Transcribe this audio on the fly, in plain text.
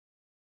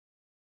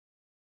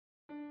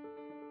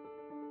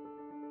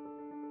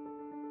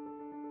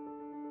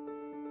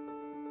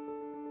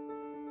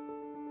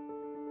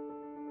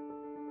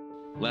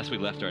Last we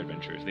left our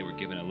adventurers, they were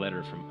given a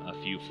letter from a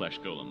few flesh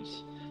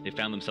golems. They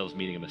found themselves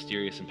meeting a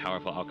mysterious and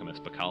powerful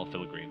alchemist, Bakal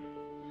Filigree,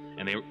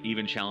 and they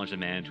even challenged a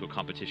man to a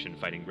competition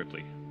fighting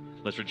Ripley.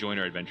 Let's rejoin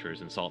our adventurers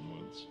in Salt and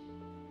Wounds.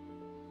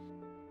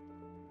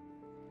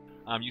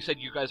 You said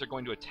you guys are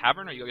going to a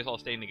tavern, or are you guys all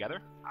staying together?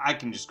 I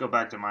can just go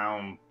back to my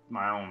own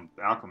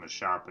alchemist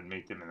shop and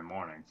meet them in the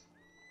morning.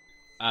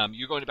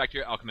 You're going back to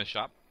your alchemist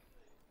shop.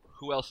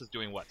 Who else is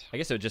doing what? I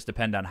guess it would just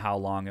depend on how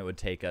long it would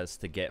take us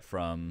to get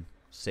from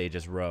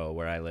Sage's Row,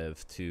 where I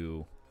live,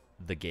 to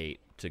the gate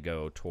to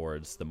go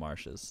towards the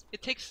marshes.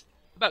 It takes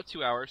about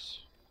 2 hours.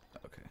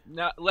 Okay.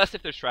 Not less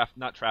if there's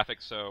not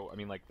traffic. So I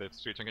mean, like the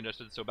streets are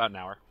congested. So about an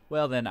hour.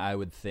 Well, then I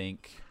would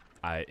think,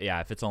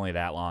 if it's only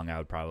that long, I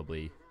would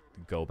probably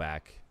go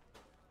back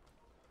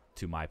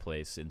to my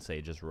place in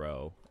Sage's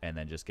Row and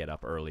then just get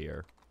up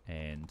earlier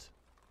and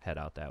head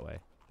out that way.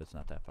 If it's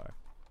not that far.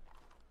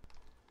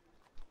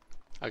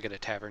 I'll get a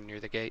tavern near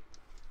the gate.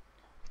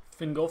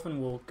 Fingolfin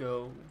will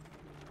go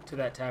to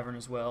that tavern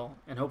as well,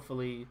 and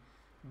hopefully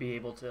be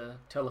able to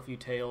tell a few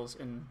tales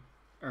and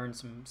earn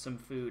some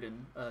food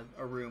and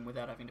a room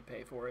without having to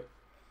pay for it.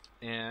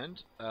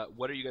 And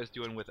what are you guys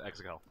doing with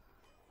Exegel?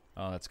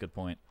 Oh, that's a good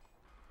point.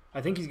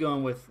 I think he's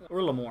going with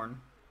Urlamorn,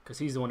 because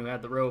he's the one who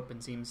had the rope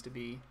and seems to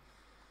be...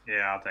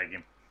 Yeah, I'll take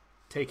him.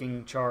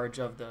 Taking charge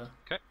of the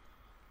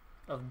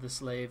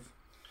slave.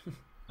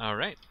 All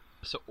right.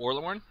 So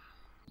Orlamorn,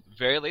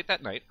 very late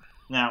that night.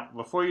 Now,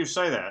 before you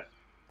say that,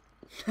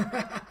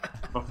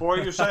 Before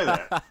I say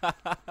that,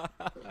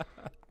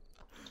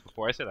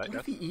 What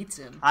if he eats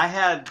him? I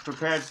had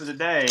prepared for the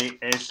day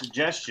a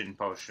suggestion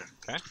potion.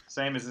 Okay.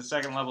 Same as the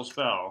second level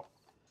spell.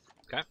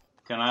 Okay.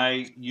 Can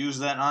I use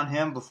that on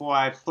him before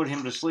I put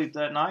him to sleep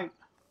that night?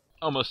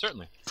 Oh, most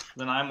certainly.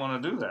 Then I'm going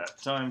to do that.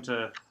 Tell him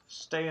to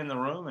stay in the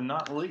room and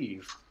not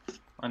leave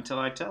until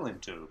I tell him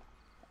to.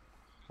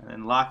 And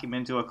then lock him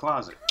into a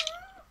closet.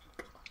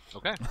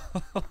 Okay.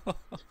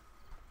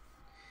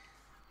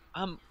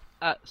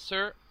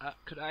 Sir,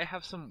 could I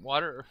have some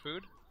water or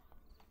food?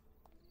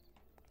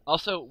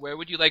 Also, where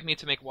would you like me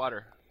to make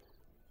water?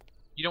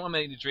 You don't want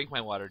me to drink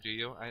my water, do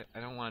you? I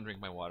don't want to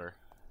drink my water.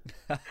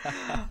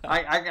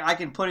 I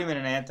can put him in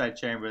an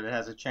antechamber that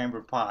has a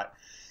chamber pot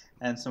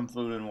and some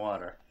food and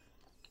water.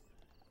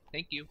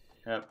 Thank you.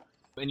 Yep.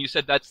 And you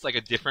said that's like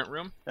a different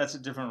room? That's a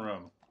different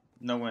room.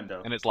 No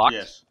window. And it's locked?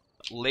 Yes.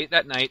 Late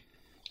that night,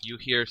 you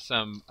hear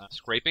some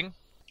scraping,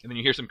 and then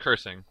you hear some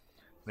cursing, and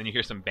then you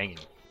hear some banging.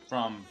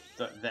 From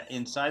the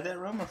inside that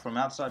room or from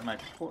outside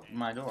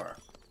my door?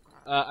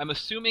 I'm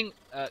assuming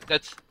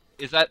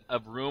is that a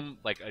room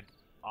like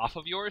off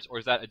of yours, or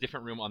is that a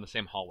different room on the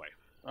same hallway?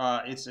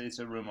 It's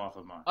a room off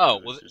of mine. Oh,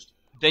 well,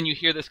 then you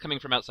hear this coming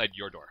from outside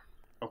your door.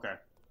 Okay.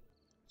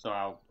 So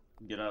I'll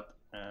get up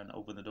and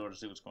open the door to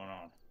see what's going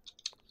on.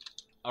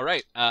 All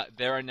right.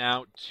 There are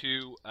now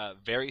two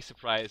very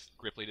surprised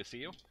Gripply to see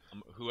you,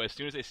 who, as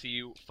soon as they see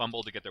you,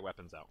 fumble to get their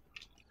weapons out.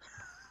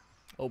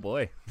 Oh,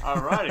 boy. All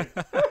righty.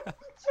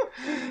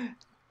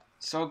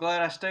 So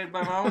glad I stayed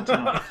by my own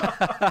tonight.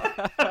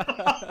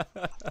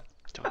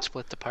 Don't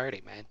split the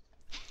party, man.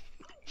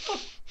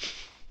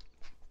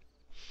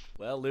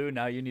 Well, Lou,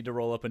 now you need to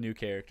roll up a new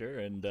character,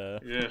 and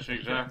Yes,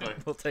 exactly.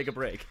 we'll take a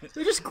break.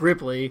 They're just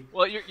Gripply.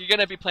 Well, you're going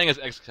to be playing as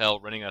Exhale,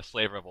 running a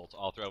slave revolt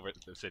all throughout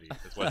the city.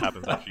 That's what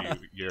happens after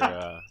your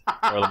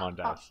Orlamon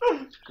dies.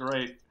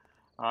 Great.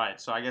 All right,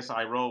 so I guess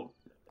I roll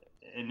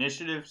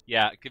initiative.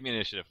 Yeah, give me an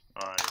initiative.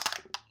 All right.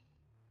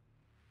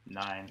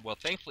 9. Well,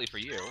 thankfully for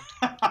you,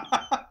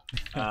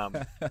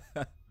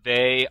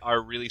 they are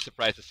really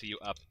surprised to see you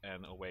up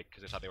and awake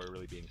because they thought they were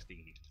really being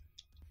stingy.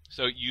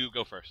 So you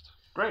go first.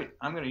 Great.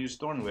 I'm going to use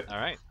Thorn Whip. All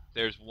right.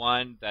 There's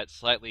one that's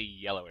slightly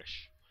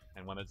yellowish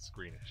and one that's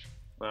greenish.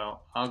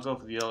 Well, I'll go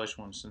for the yellowish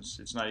one since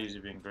it's not easy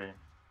being green.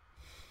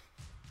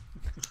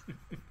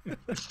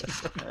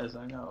 As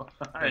I know.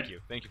 Thank you.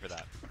 Thank you for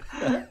that.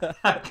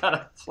 I've got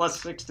a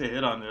 +6 to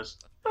hit on this.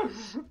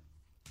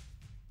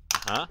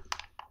 Huh?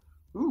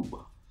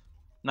 Ooh.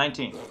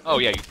 19. Oh,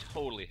 yeah, you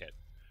totally hit.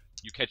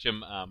 You catch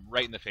him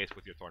right in the face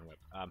with your Thorn Whip.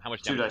 How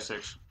much damage?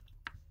 2d6.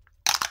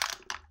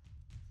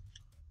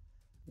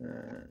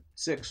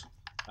 6.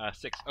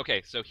 6.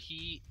 Okay, so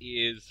he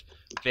is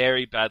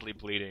very badly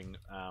bleeding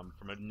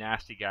from a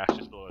nasty gash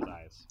just below his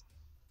eyes.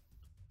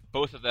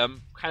 Both of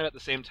them, kind of at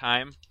the same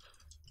time,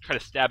 try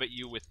to stab at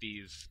you with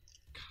these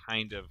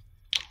kind of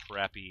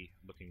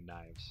crappy-looking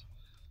knives.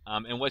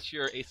 And what's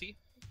your AC?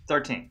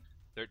 13.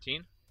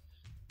 13?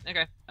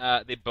 Okay.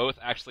 They both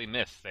actually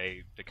miss.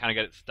 They kind of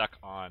get it stuck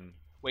on...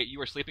 Wait, you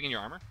were sleeping in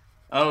your armor?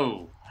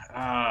 Oh.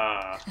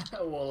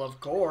 Well, of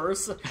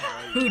course.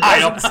 Who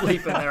doesn't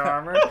sleep in their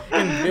armor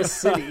in this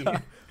city?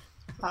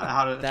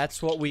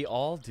 That's what we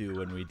all do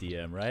when we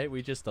DM, right?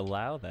 We just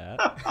allow that.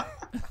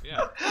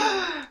 Yeah.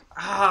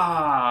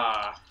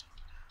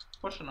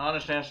 What's an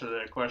honest answer to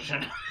that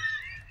question?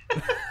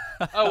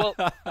 Oh,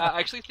 well, I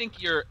actually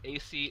think your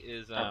AC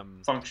is...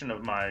 function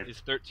of my... is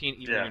 13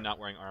 even when you're not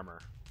wearing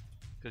armor.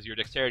 Because your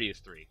dexterity is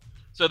 3.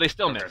 So they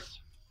still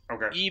miss.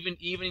 Okay. Even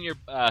in your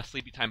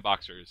sleepy time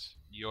boxers,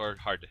 you're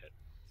hard to hit.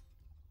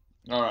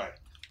 All right.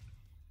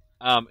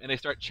 And they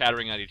start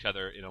chattering at each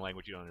other in a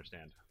language you don't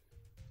understand.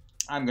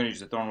 I'm going to use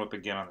the Thorn Whip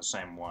again on the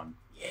same one.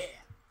 Yeah.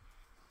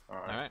 All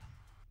All right. right.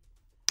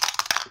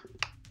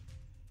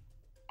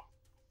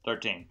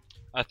 13.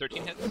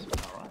 13 hits.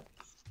 All right.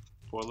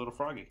 Poor little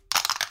froggy.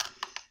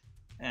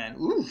 And,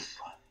 oof.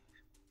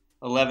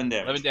 11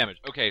 damage. 11 damage.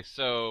 Okay,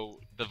 so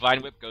the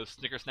Vine Whip goes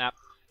snicker snap,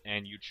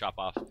 and you chop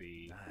off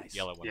the Nice.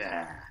 yellow one.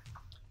 Yeah.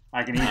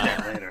 I can eat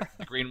that later.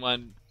 The green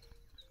one.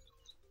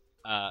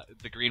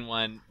 The green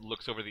one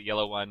looks over the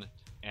yellow one,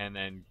 and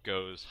then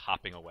goes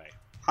hopping away.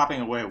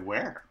 Hopping away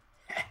where?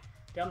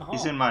 Down the hall.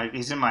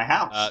 He's in my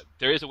house.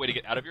 There is a way to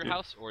get out of your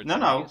house, or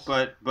No,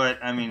 but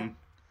I mean,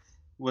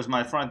 was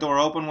my front door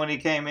open when he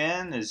came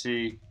in? Is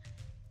he?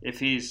 If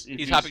he's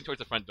hopping towards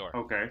the front door.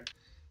 Okay.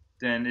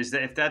 Then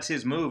if that's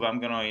his move, I'm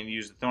going to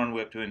use the Thorn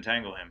Whip to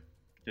entangle him,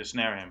 to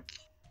snare him.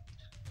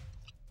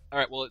 All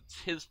right. Well, it's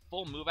his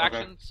full move Okay.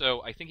 action,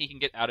 so I think he can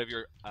get out of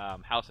your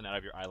house and out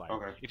of your eye line.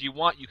 Okay. If you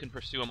want, you can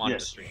pursue him onto the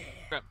Yes. street.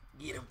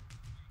 Get him.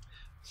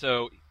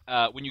 So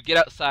when you get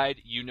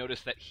outside, you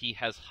notice that he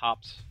has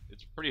hopped.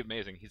 It's pretty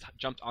amazing. He's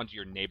jumped onto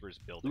your neighbor's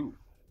building. Ooh.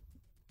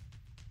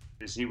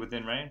 Is he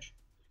within range?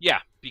 Yeah,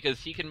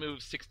 because he can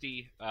move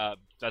 60.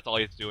 That's all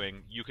he's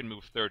doing. You can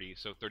move 30,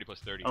 so 30 plus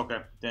 30.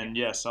 Okay. Then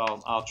yes,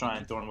 I'll try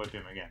and Thorn Whip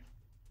him again.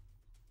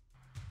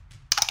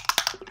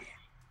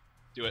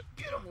 Do it.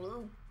 Get him,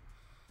 Lou.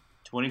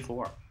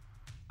 24.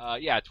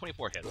 Yeah,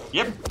 24 hits.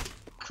 Yep.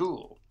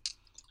 Cool.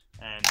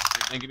 And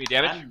And give me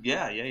damage.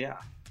 yeah.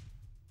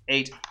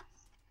 8.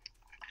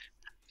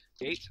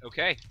 8.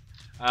 Okay.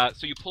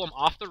 So you pull him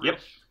off the roof, Yep.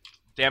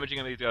 damaging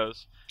him as he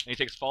goes, and he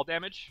takes fall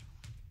damage,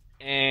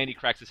 and he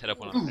cracks his head up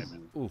one on the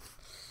pavement. Oof.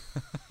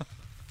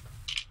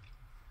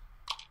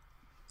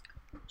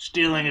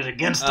 Stealing is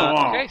against the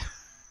wall. Okay.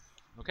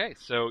 Okay.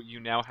 So you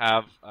now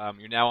have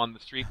you're now on the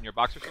street in your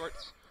boxer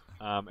shorts,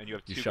 and you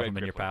have two. You shove great them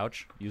in your grip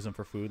pouch. Use them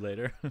for food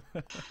later.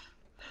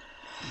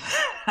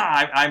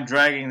 I'm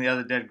dragging the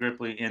other dead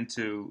Gripply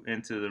into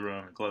the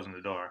room and closing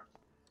the door.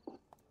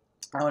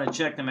 I want to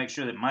check to make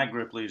sure that my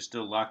Gripply is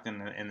still locked in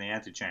the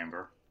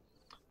antechamber.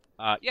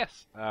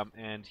 Yes.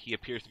 And he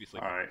appears to be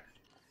sleeping. All right.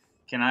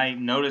 Can I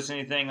notice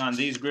anything on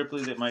these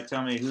Gripply that might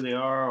tell me who they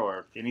are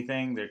or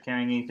anything? They're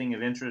carrying anything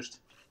of interest?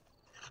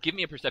 Give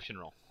me a perception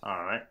roll.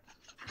 All right.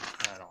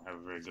 I don't have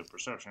a very good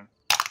perception.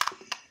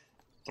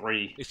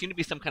 3. They seem to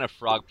be some kind of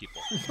frog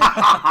people.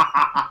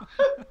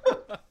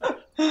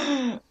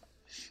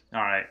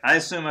 All right. I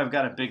assume I've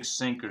got a big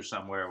sinker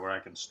somewhere where I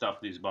can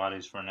stuff these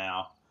bodies for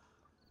now.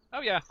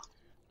 Oh yeah.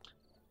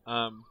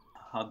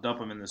 I'll dump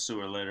them in the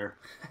sewer later.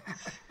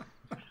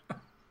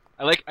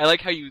 I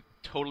like how you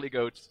totally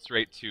go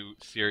straight to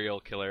serial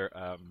killer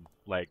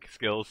like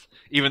skills,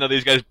 even though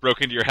these guys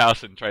broke into your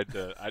house and tried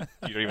to.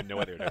 You don't even know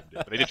what they were trying to do,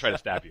 but they did try to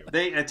stab you.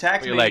 They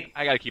attacked But you're me. like,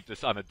 I gotta keep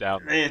this on the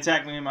down low. They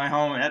attacked me in my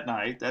home at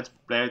night.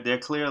 They're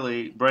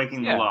clearly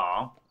breaking the Yeah.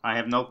 law. I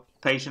have no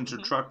patience or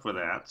truck for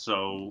that.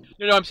 So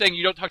No, I'm saying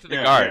you don't talk to the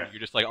Yeah, guard. yeah. You're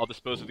just like, I'll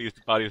dispose of these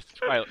bodies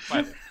quietly.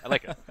 I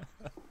like it.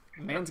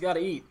 Man's got to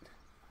eat.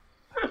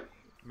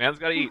 Man's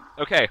gotta eat.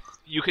 Okay,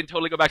 you can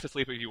totally go back to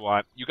sleep if you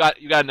want. You got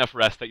enough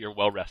rest that you're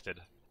well rested.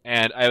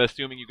 And I'm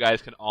assuming you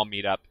guys can all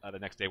meet up the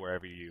next day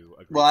wherever you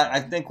agree. well, I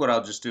think what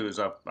I'll just do is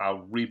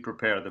I'll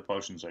re-prepare the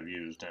potions I've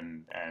used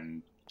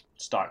and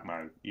stock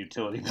my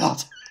utility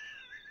belt,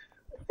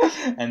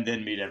 and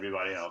then meet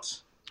everybody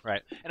else.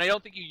 Right. And I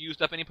don't think you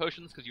used up any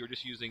potions because you were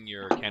just using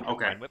your cantrip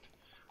Okay. Mind Whip.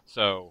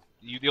 So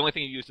the only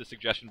thing you used is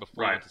suggestion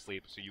before you Right. went to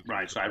sleep. So you can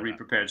Right. So I prepare that.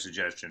 re-prepared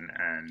suggestion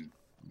and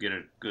get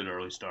a good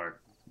early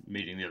start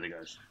meeting the other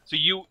guys. So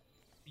you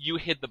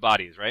hid the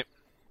bodies, right?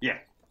 Yeah.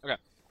 Okay.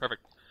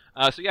 Perfect.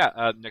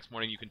 Next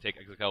morning you can take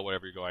Exokel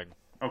wherever you're going.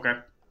 Okay.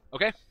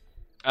 Okay.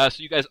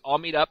 So you guys all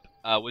meet up.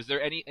 Was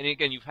there any? And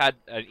again, you've had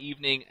an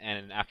evening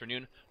and an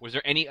afternoon. Was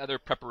there any other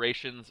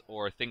preparations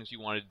or things you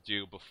wanted to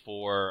do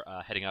before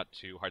heading out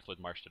to Heartswood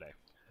Marsh today?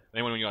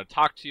 Anyone you want to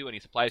talk to? Any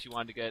supplies you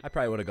wanted to get? I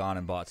probably would have gone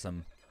and bought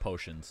some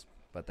potions,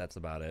 but that's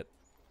about it.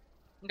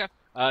 Okay.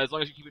 As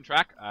long as you're keeping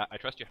track, I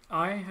trust you.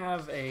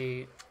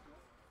 I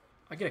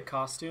get a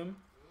costume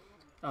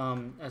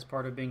as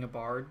part of being a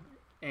bard,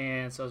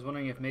 and so I was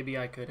wondering if maybe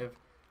I could have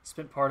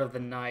spent part of the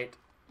night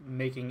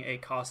making a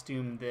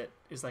costume that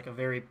is like a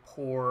very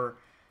poor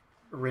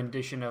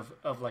rendition of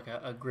like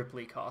a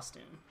Gripply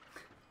costume.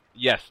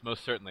 Yes,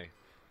 most certainly.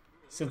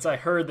 Since I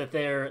heard that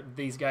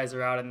these guys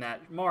are out in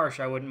that marsh,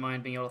 I wouldn't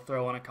mind being able to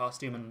throw on a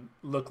costume and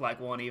look like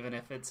one, even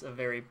if it's a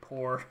very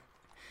poor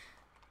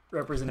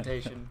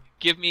representation.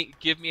 Give me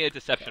a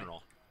deception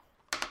roll.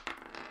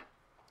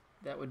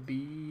 That would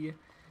be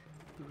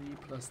 3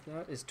 plus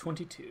that is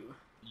 22.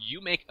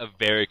 You make a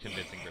very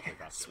convincing Gripply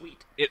costume.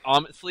 Sweet. It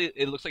honestly,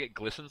 it looks like it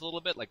glistens a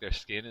little bit, like their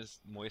skin is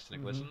moist and it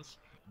Mhm. glistens.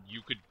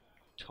 You could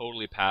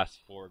totally pass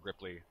for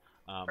Gripply.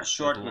 A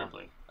short with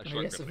Gripply. A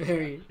short Yes, a Gripply.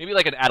 very Maybe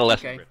like an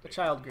adolescent okay. A Gripply.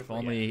 child If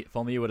Gripply.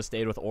 only you would have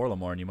stayed with Orla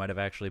more, and you might have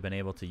actually been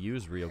able to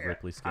use real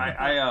Gripply skin.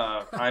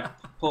 I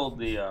pulled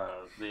the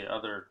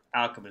other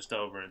alchemist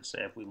over and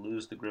said if we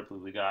lose the Gripply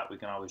we got, we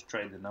can always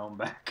trade the gnome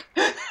back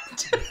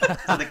to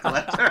the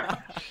collector.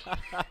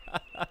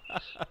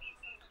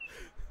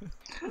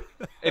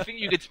 I think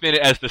you could spin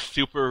it as the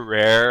super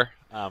rare,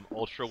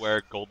 ultra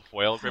rare gold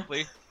foil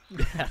Gripply.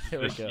 Yeah, there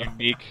we This go.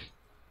 unique.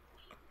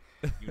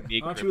 Aren't you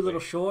a Gripply. little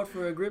short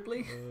for a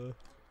Gripply?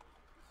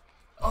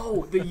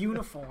 Oh, the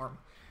uniform.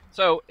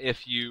 So,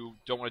 if you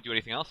don't want to do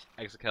anything else,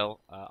 Exakel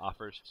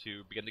offers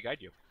to begin to guide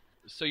you.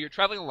 So you're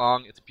traveling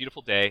along. It's a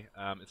beautiful day.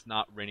 It's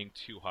not raining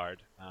too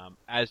hard.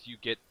 As you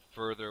get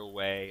further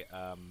away,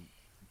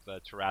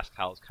 the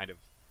Tarrascal is kind of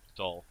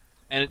dull,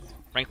 and it's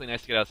frankly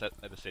nice to get outside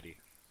of the city.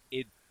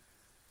 It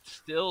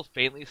still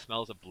faintly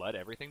smells of blood.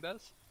 Everything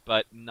does,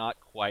 but not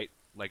quite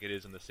like it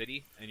is in the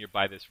city. And you're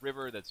by this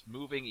river that's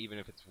moving, even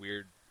if it's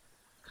weird,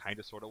 kind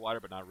of sort of water,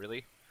 but not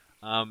really.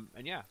 And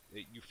yeah,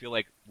 you feel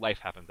like life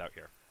happens out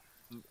here.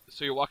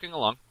 So you're walking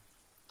along,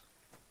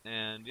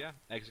 and yeah,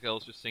 Exakel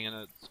is just singing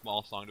a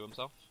small song to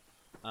himself.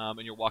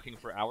 And you're walking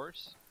for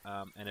hours,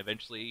 and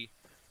eventually,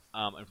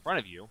 in front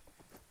of you,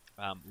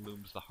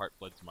 looms the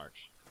Heartblood's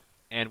March.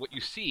 And what you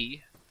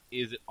see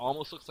is it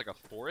almost looks like a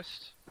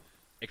forest,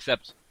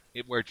 except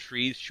where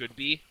trees should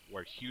be,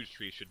 where huge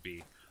trees should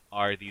be,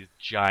 are these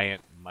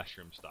giant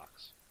mushroom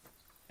stalks.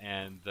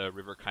 And the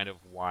river kind of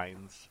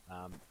winds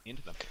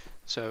into them.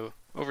 So,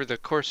 over the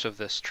course of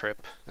this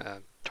trip,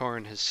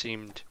 Torin has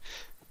seemed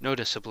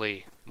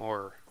noticeably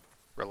more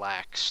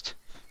relaxed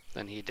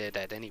than he did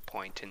at any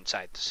point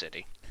inside the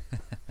city.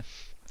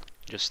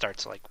 Just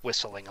starts like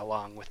whistling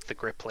along with the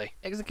Gripply.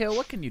 Exakel,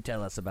 what can you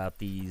tell us about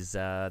these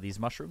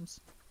mushrooms?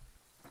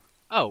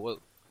 Oh well,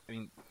 I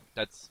mean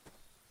that's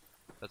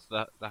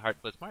the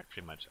Heartblood's March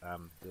pretty much.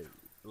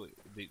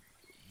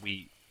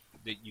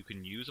 You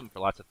can use them for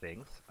lots of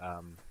things.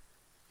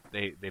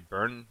 They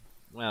burn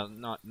well,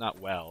 not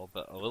well,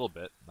 but a little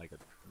bit, like a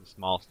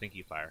small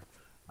stinky fire.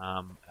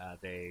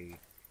 They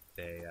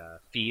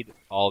feed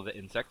all the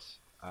insects,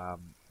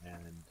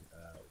 and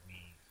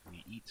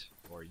we eat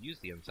or use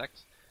the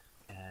insects,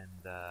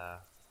 and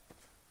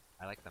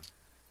I like them.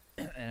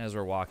 And as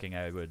we're walking,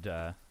 I would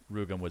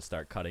Rugum would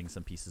start cutting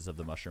some pieces of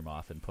the mushroom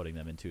off and putting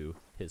them into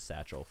his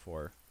satchel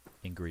for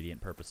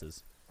ingredient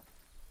purposes.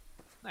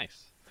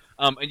 Nice.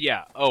 And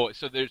yeah,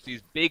 so there's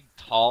these big,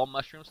 tall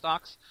mushroom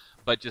stalks,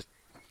 but just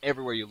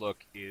everywhere you look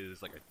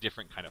is like a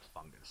different kind of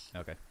fungus.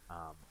 Okay.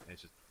 And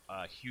it's just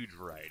a huge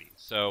variety.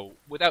 So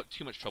without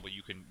too much trouble,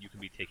 you can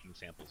be taking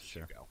samples as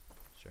Sure. you go.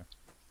 Sure.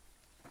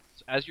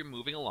 So as you're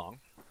moving along,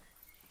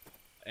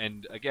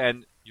 and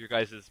again, your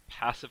guys'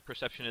 passive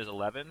perception is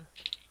 11,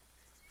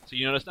 so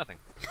you notice nothing.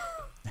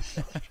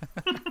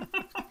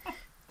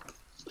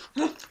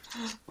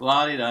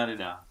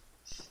 La-di-da-di-da.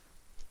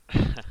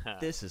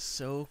 This is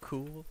so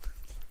cool.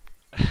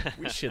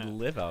 We should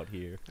live out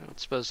here. I don't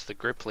suppose the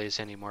Gripply is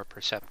any more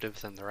perceptive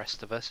than the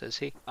rest of us, is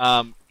he?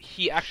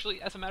 He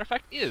actually, as a matter of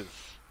fact, is.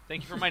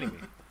 Thank you for reminding me.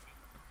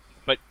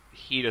 But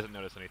he doesn't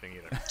notice anything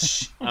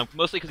either.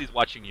 Mostly because he's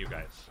watching you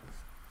guys.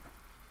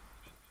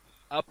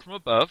 Up from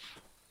above,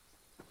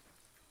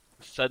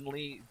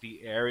 suddenly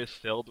the air is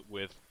filled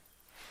with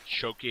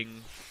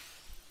choking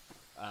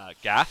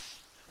gas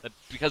that,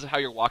 because of how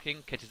you're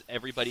walking, catches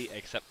everybody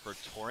except for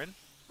Torin.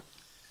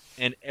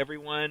 And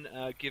everyone,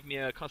 give me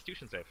a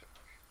Constitution save.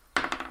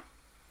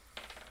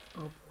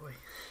 Oh boy.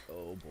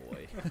 Oh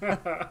boy.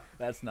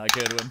 That's not a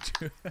good one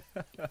too.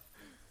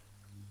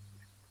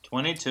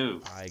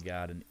 22. I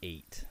got an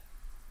 8.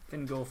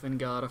 Fingolfin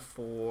got a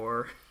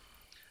 4.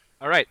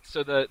 All right,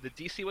 so the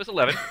DC was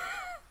 11.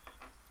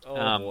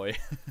 Oh boy.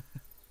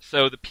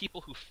 So the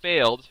people who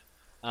failed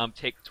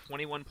take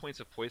 21 points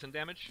of poison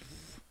damage,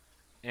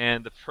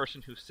 and the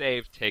person who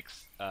saved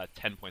takes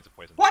 10 points of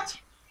poison What?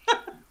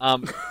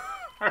 damage.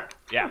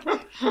 Yeah.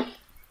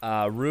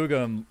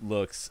 Rugum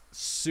looks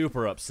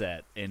super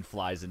upset and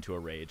flies into a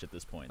rage at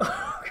this point.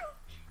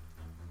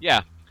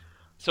 Yeah.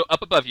 So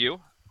up above you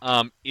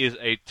is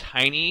a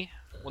tiny,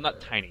 well, not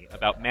tiny,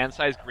 about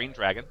man-sized green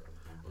dragon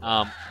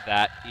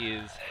that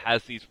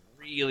has these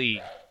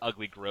really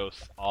ugly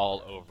growths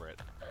all over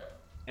it,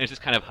 and it's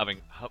just kind of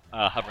hovering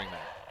there.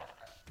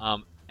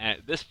 And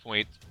at this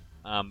point,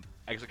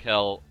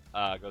 Exakel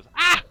goes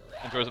ah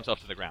and throws himself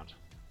to the ground.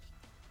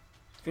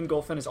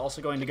 Fingolfin is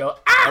also going to go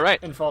ah! All right.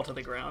 And fall to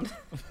the ground.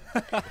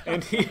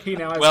 And he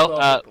now has Well,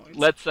 12 hit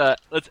points.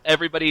 let's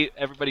everybody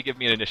give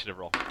me an initiative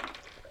roll.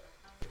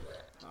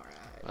 All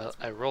right. Well,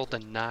 I rolled a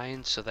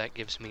 9, so that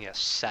gives me a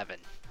 7.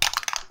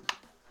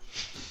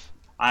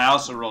 I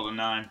also rolled a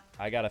 9.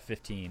 I got a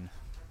 15.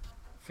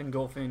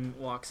 Fingolfin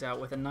walks out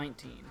with a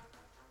 19.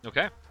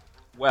 Okay.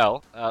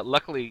 Well,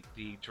 luckily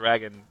the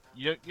dragon,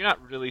 you're not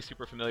really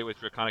super familiar with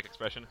draconic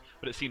expression,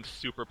 but it seems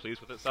super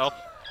pleased with itself.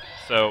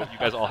 So you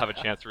guys all have a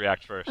chance to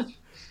react first. All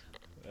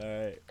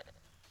right.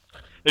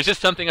 There's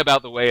just something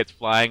about the way it's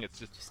flying. It's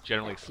just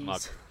generally At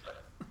smug. peace.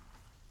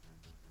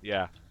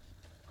 Yeah.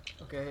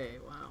 Okay,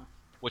 wow.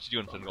 What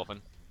you doing, Fingolfin?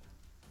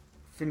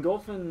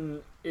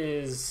 Fingolfin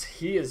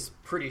is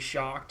pretty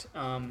shocked.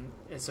 And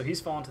so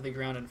he's fallen to the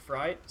ground in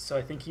fright. So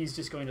I think he's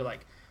just going to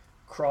like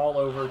crawl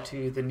over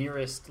to the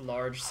nearest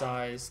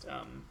large-sized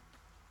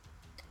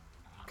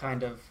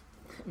kind of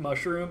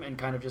mushroom and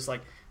kind of just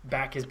like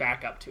back his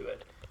back up to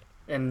it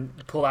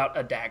and pull out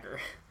a dagger.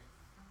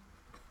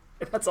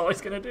 That's all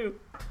he's gonna do.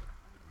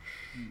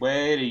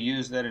 Way to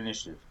use that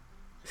initiative.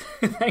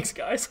 Thanks,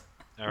 guys.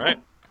 All right.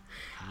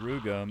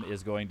 Rugum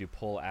is going to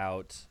pull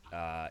out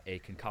a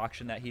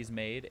concoction that he's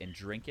made and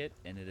drink it,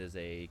 and it is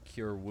a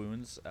cure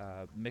wounds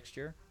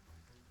mixture.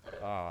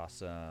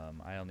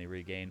 Awesome. I only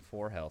regain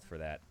 4 health for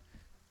that.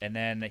 And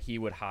then he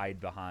would hide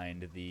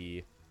behind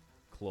the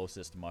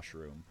closest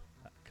mushroom,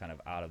 kind of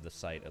out of the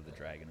sight of the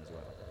dragon as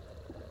well.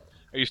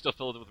 Are you still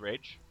filled with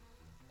rage?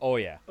 Oh,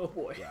 yeah. Oh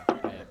boy. Yeah, I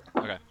am.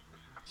 Okay.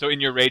 So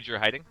in your rage, you're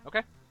hiding.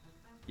 Okay.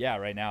 Yeah,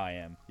 right now I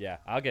am. Yeah,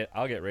 I'll get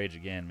rage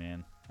again,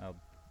 man. All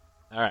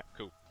right.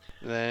 Cool.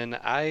 Then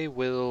I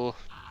will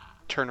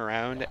turn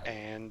around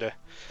and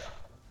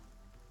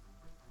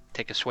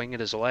take a swing at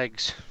his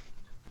legs.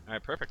 All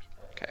right. Perfect.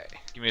 Okay.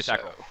 Give me a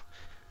attack roll.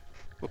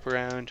 Whip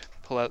around,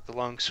 pull out the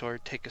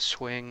longsword, take a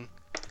swing.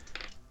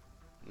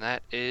 And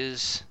that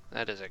is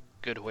a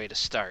good way to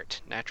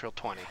start. Natural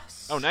 20.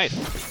 Oh,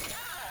 nice.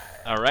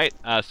 All right.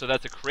 So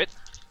that's a crit.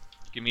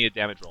 Give me a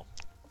damage roll.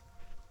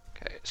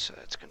 Okay, so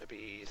that's going to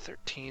be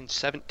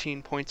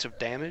 17 points of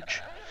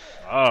damage.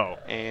 Oh.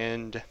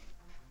 And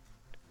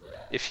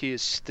if he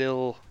is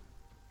still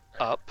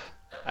up,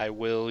 I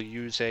will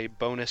use a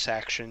bonus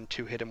action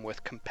to hit him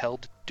with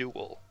Compelled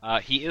Duel.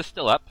 He is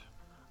still up.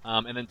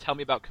 And then tell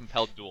me about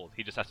compelled duel.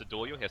 He just has to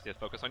duel you. He has to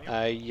focus on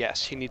you.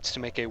 Yes, he needs to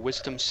make a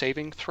Wisdom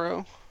saving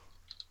throw.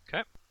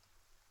 Okay.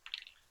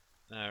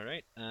 All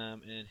right.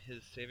 And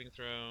his saving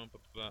throw.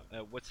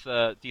 What's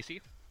the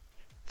DC?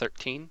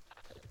 13.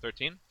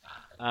 13.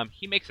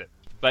 He makes it,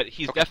 but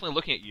he's definitely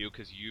looking at you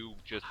because you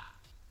just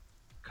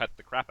cut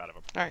the crap out of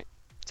him. All right,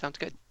 sounds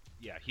good.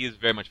 Yeah, he is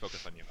very much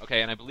focused on you.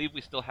 Okay, and I believe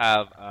we still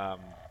have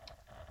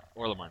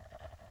Orlamorn.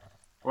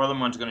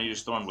 Orlamon's going to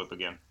use Thorn Whip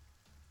again.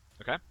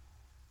 Okay.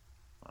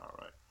 All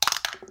right.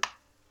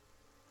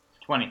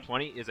 20.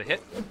 20 is a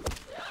hit.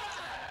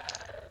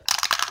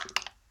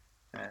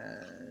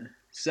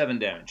 7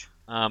 damage.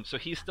 So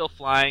he's still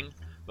flying,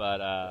 but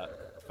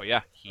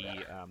yeah, he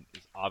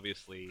is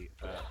obviously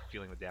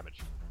feeling the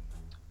damage.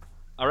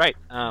 All right.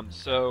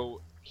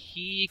 So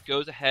he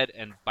goes ahead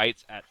and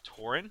bites at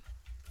Torin,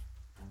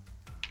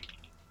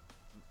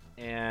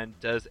 and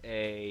does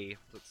a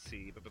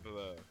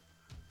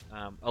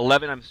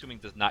 11. I'm assuming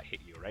does not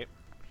hit you, right?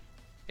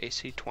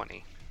 AC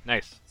 20.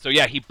 Nice. So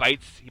yeah, he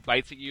bites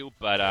at you,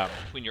 but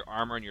between your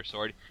armor and your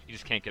sword, you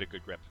just can't get a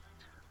good grip.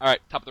 All right,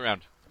 top of the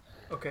round.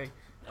 Okay.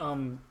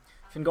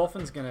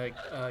 Fingolfin's gonna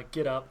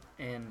get up,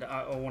 and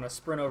I want to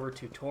sprint over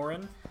to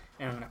Torin,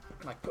 and I'm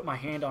gonna put my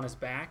hand on his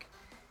back,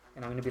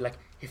 and I'm gonna be like,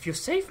 "If you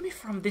save me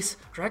from this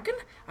dragon,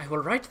 I will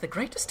write the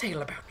greatest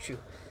tale about you."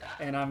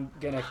 And I'm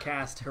gonna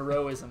cast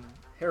heroism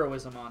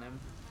on him.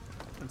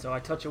 And so I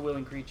touch a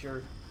willing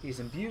creature. He's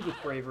imbued with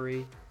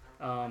bravery,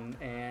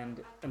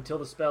 and until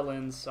the spell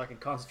ends, so I can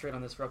concentrate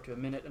on this for up to a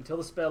minute. Until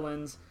the spell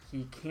ends,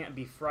 he can't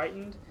be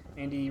frightened,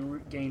 and he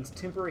gains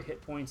temporary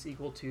hit points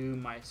equal to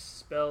my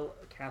spell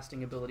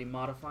casting ability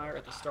modifier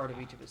at the start of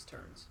each of his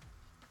turns.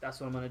 That's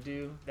what I'm going to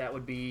do. That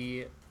would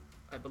be,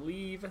 I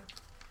believe,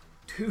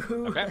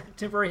 2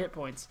 temporary hit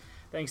points,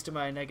 thanks to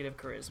my negative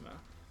charisma.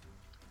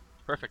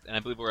 Perfect. And I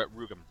believe we're at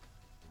Rugum.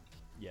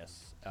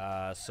 Yes.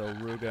 So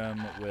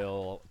Rugum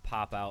will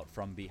pop out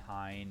from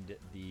behind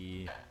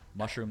the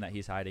mushroom that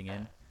he's hiding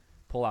in,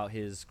 pull out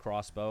his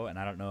crossbow, and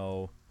I don't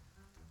know,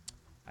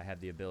 I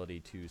have the ability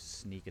to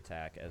sneak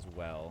attack as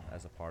well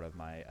as a part of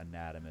my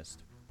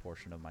anatomist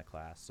portion of my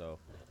class. So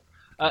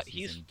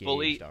he's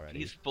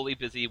fully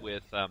busy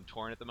with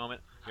Torin at the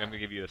moment. I'm gonna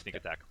give you a sneak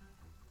attack.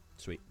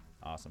 Sweet,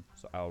 awesome.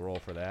 So I'll roll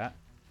for that.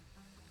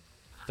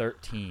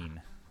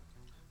 13.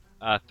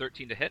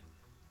 13 to hit.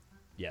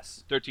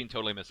 Yes. 13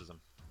 totally misses him.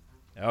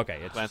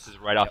 Okay. It glances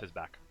right off his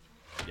back.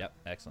 Yep.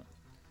 Excellent.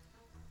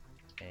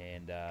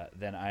 And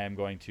then I am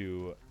going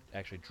to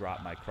actually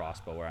drop my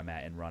crossbow where I'm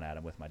at and run at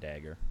him with my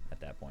dagger at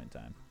that point in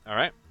time. All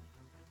right.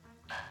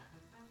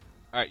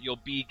 All right, you'll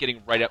be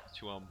getting right up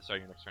to him. Sorry,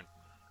 your next turn.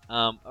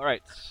 All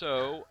right,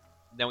 so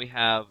then we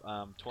have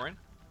Torin.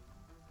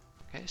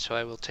 Okay, so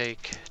I will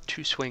take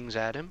 2 swings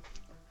at him.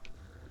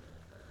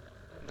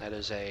 That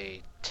is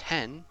a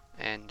 10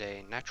 and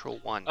a natural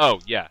 1. Oh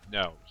yeah,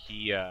 no,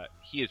 he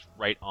is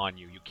right on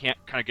you. You can't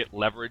kind of get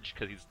leverage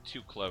because he's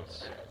too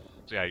close.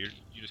 So yeah, you're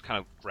just kind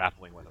of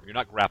grappling with him. You're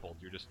not grappled.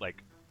 You're just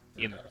like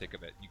in the thick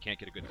of it. You can't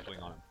get a good swing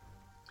on him.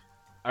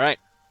 All right,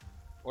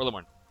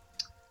 Orlamorn.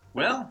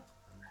 Well,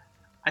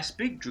 I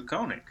speak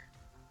Draconic,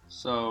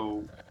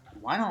 so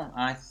why don't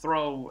I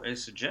throw a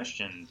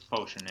suggestion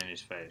potion in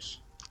his face?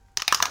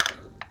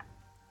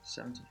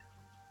 17.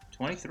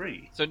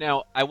 23. So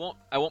now I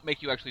won't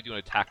make you actually do an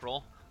attack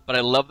roll, but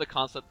I love the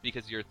concept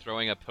because you're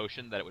throwing a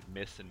potion that it would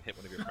miss and hit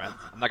one of your friends.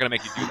 I'm not gonna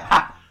make you do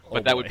that,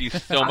 but that would be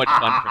so much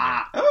fun for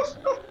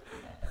me.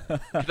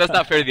 'Cause that's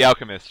not fair to the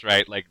alchemist,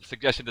 right? Like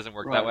suggestion doesn't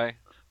work that way.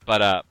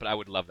 But I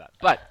would love that.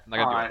 But I'm not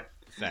gonna do it.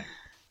 Just saying.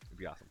 It'd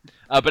be awesome.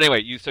 But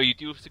anyway, you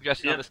do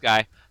suggestion on this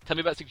guy. Tell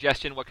me about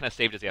suggestion. What kind of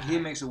save does he have? He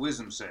makes a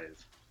wisdom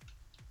save.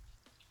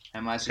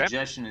 And my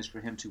suggestion is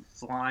for him to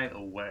fly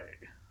away.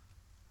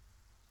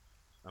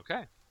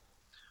 Okay.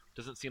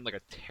 Doesn't seem like a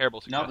terrible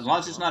No, suggestion. as long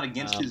as it's not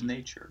against his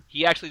nature.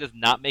 He actually does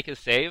not make a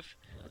save.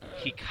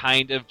 He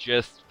kind of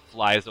just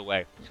flies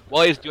away.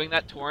 While he's doing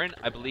that, Torin,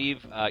 I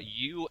believe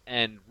you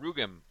and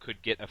Rugum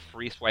could get a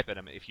free swipe at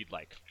him if you'd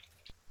like.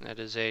 That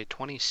is a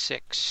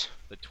 26.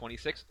 The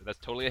 26, that's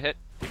totally a hit.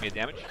 Give me a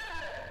damage.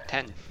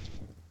 10.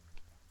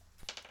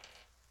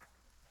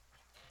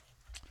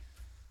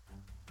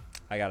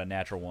 I got a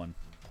natural 1.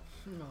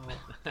 No.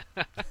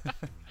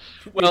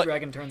 Well, The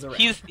dragon turns around.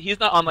 he's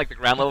not on like the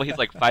ground level. He's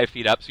like 5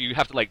 feet up, so you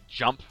have to like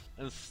jump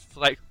and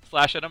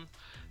slash at him.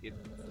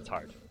 It's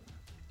hard.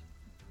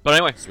 But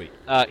anyway, Sweet.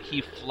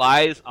 he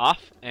flies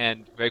off,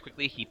 and very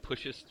quickly he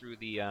pushes through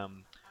the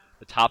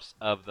tops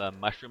of the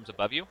mushrooms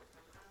above you.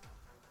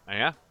 And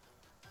yeah,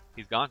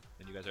 he's gone,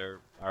 and you guys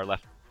are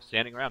left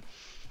standing around.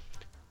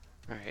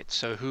 All right.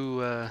 So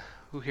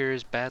who here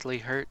is badly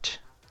hurt?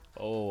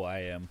 Oh,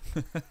 I am.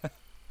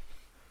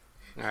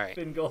 All right.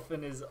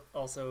 Fingolfin is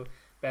also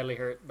badly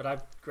hurt, but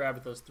I've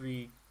grabbed those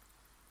 3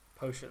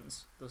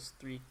 potions, those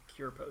 3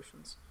 cure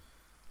potions.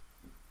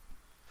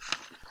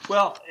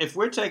 Well, if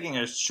we're taking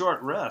a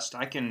short rest,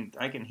 I can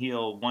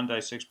heal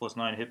 1d6 plus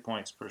 9 hit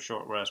points per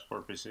short rest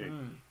per PC.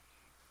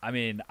 I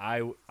mean,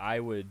 I'm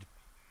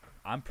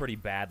pretty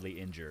badly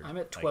injured. I'm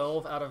at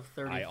 12 out of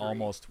 33. I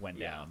almost went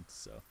down,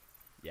 so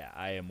yeah,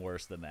 I am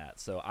worse than that.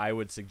 So I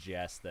would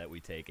suggest that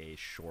we take a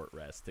short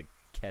rest to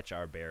catch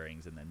our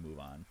bearings and then move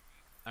on.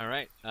 All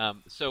right.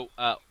 So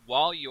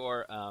while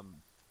you're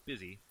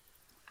busy,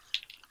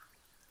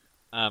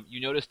 you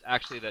noticed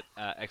actually that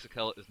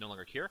Exekel is no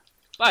longer here.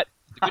 But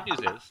the good news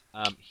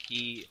is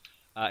he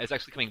is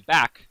actually coming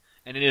back,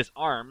 and in his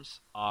arms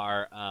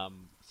are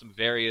some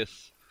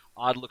various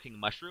odd-looking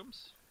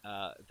mushrooms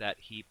that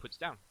he puts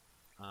down.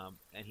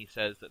 And he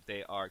says that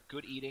they are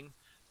good eating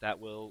that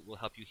will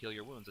help you heal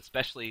your wounds,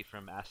 especially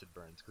from acid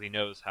burns, because he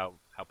knows how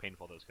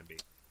painful those can be.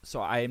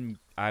 So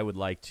I would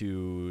like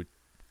to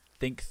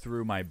think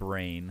through my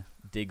brain,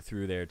 dig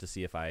through there to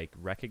see if I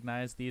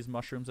recognize these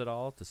mushrooms at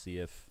all, to see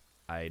if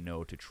I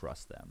know to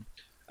trust them.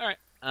 All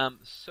right.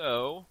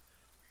 So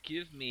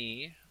give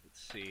me,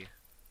 let's see.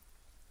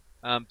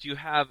 Do you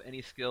have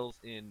any skills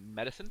in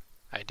medicine?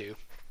 I do.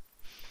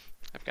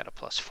 I've got a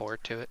 +4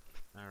 to it.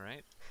 All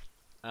right.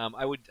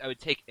 I would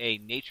take a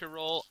nature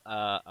roll,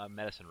 a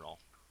medicine roll.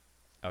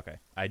 Okay.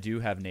 I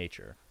do have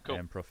nature. Cool. I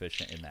am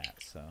proficient in that,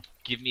 so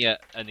Give me a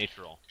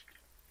nature roll.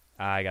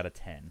 I got a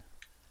 10.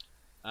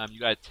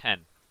 You got a 10.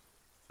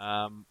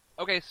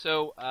 Okay,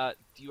 so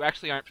you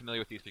actually aren't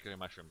familiar with these particular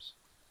mushrooms.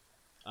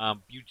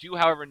 You do,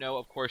 however, know,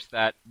 of course,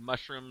 that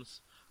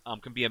mushrooms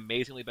can be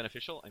amazingly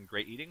beneficial and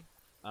great eating,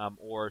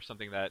 or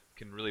something that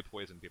can really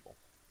poison people.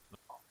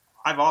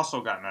 I've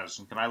also got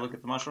medicine. Can I look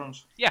at the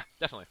mushrooms? Yeah,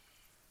 definitely.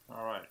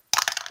 All right.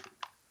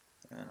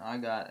 And I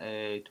got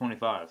a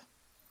 25.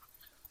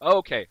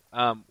 Okay.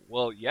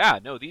 Well, yeah.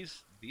 No,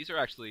 these are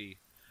actually.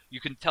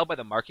 You can tell by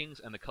the markings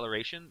and the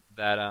coloration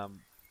that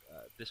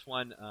this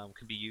one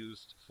can be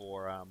used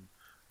for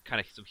kind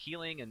of some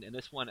healing, and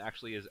this one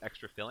actually is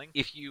extra filling.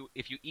 If you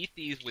eat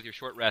these with your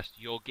short rest,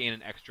 you'll gain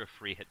an extra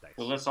free hit dice.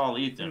 Well, let's all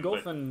eat them.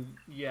 but-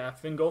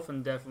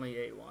 Fingolfin definitely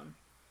ate one.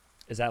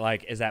 Is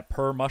that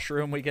per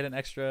mushroom we get an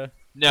extra?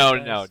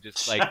 No,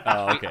 just like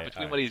Oh, okay.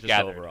 between All what right, he's just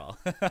gathered. overall.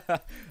 I was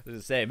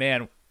gonna say,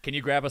 man, can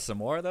you grab us some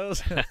more of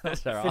those?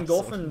 Those are awesome.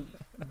 Fingolfin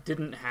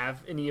didn't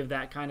have any of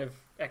that kind of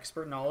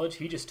expert knowledge.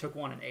 He just took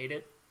one and ate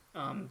it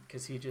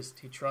because he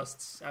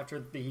trusts.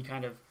 After he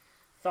kind of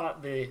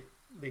thought the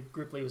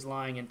Gripply was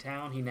lying in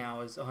town, he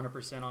now is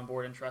 100% on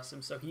board and trusts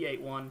him. So he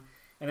ate one,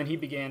 and then he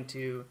began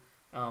to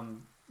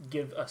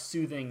give a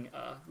soothing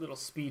little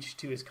speech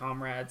to his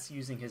comrades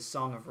using his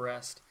Song of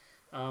Rest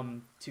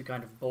to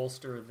kind of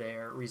bolster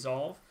their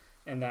resolve,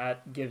 and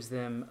that gives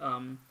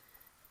them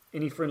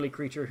any friendly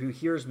creature who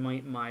hears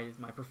my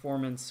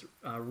performance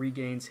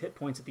regains hit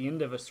points at the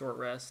end of a short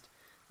rest.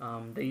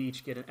 They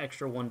each get an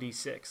extra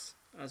 1d6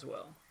 as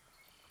well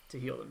to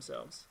heal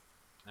themselves.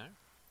 All right.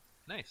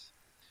 Nice.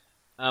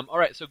 All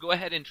right, so go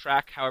ahead and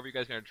track however you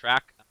guys are going to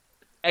track.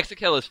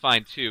 Exekel is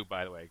fine too,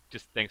 by the way.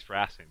 Just thanks for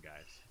asking,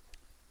 guys.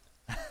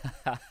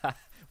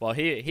 Well,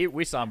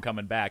 we saw him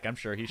coming back. I'm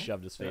sure he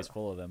shoved his face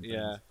full of them.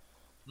 Yeah.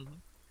 Things.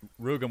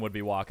 Rugum would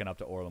be walking up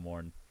to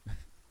Orlamorn.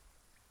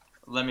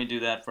 Let me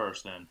do that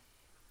first, then.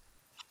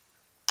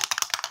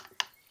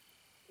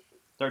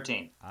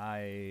 13.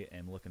 I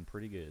am looking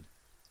pretty good.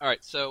 All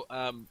right, so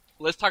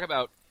let's talk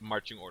about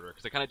marching order,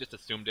 because I kind of just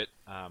assumed it,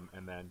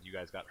 and then you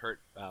guys got hurt.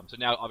 So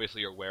now,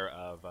 obviously, you're aware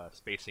of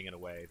spacing in a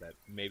way that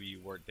maybe you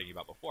weren't thinking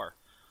about before.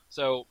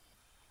 So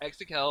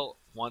Exekel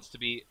wants to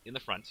be in the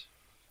front.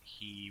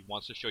 He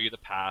wants to show you the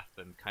path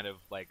and kind of,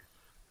 like,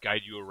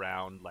 guide you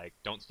around, like,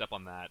 don't step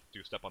on that,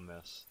 do step on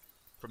this.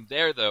 From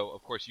there, though,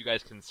 of course, you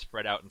guys can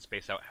spread out and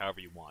space out however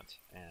you want,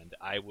 and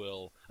I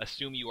will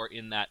assume you are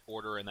in that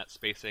order and that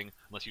spacing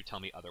unless you tell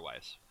me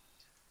otherwise.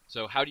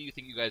 So how do you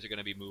think you guys are going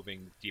to be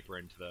moving deeper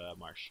into the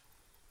marsh?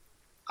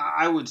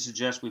 I would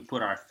suggest we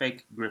put our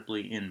fake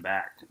Gripply in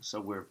back,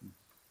 so we're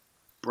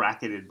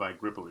bracketed by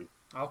Gripply.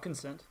 I'll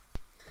consent.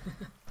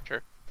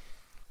 Sure.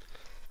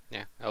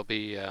 Yeah, I'll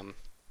be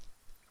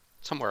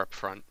somewhere up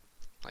front,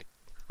 like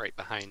right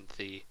behind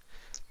the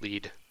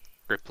lead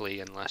Ripley,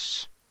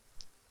 unless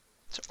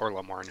it's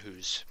Orlamorn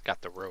who's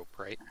got the rope,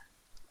 right?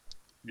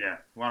 Yeah.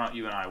 Why don't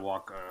you and I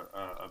walk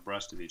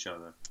abreast of each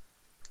other?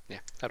 Yeah,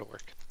 that'll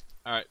work.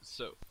 All right,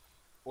 so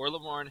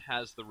Orlamorn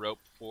has the rope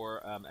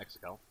for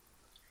Exekel.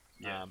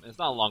 Yeah. It's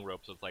not a long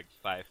rope, so it's like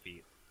 5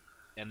 feet.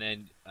 And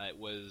then it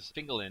was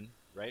Fingalin,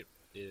 right?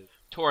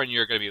 Torin,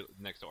 you're going to be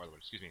next to Orlamorn,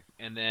 excuse me.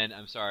 And then,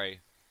 I'm sorry.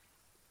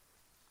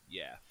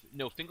 Yeah.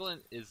 No, Fingalin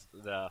is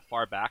the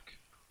far back,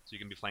 so you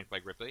can be flanked by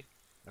Ripley.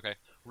 Okay.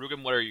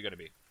 Rugen, what are you going to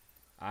be?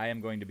 I am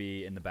going to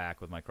be in the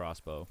back with my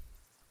crossbow.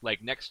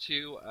 Like next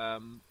to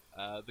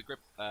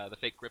the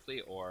fake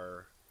Ripley,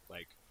 or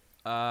like...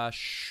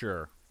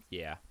 Sure.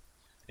 Yeah.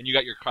 And you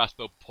got your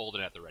crossbow pulled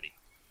in at the ready.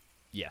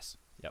 Yes.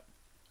 Yep.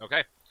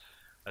 Okay.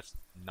 That's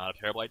not a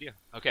terrible idea.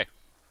 Okay.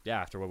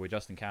 Yeah, after what we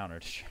just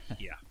encountered.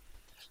 Yeah.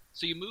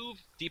 So you move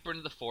deeper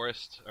into the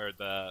forest, or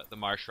the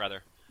marsh,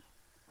 rather.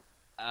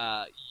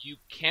 You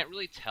can't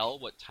really tell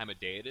what time of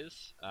day it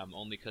is,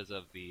 only because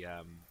of the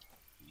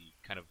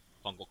kind of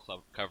fungal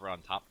cover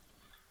on top.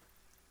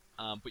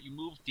 But you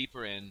move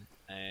deeper in,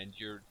 and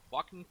you're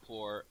walking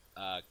for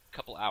a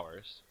couple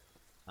hours,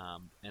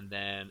 and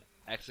then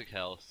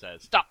Exekel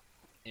says, "Stop!"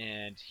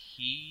 And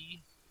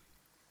he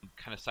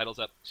kind of sidles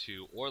up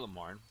to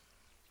Orlamorn,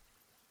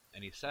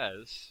 and he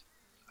says,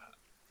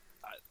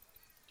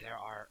 there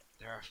are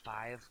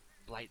 5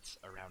 blights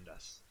around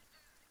us."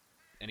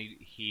 And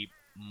he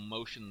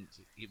motions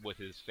with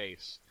his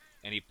face,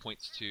 and he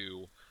points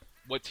to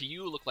what to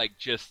you look like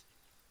just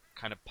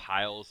kind of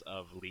piles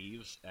of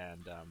leaves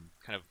and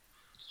kind of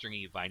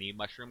stringy, viney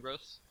mushroom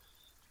growths.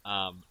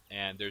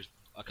 And there's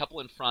a couple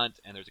in front,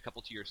 and there's a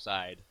couple to your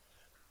side.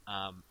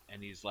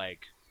 And he's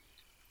like,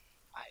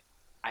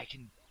 I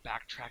can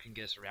backtrack and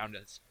get us around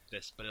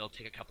this, but it'll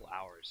take a couple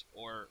hours,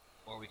 or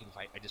we can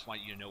fight. I just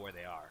want you to know where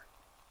they are.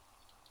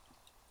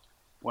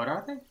 What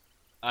are they?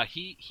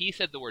 He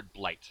said the word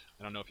blight.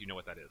 I don't know if you know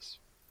what that is.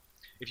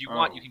 If you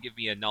want, you can give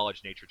me a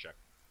knowledge nature check.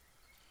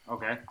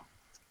 Okay.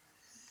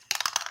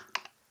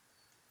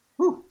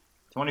 Whew.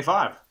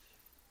 25.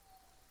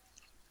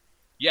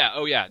 Yeah,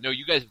 oh yeah. No,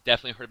 you guys have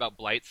definitely heard about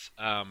blights.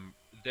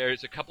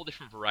 There's a couple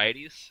different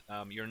varieties.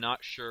 You're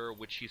not sure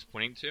which he's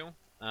pointing to.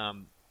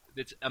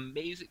 It's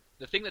amazing.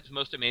 The thing that's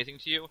most amazing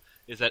to you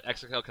is that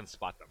Exekel can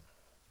spot them,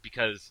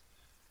 because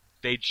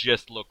they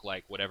just look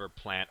like whatever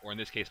plant, or in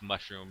this case,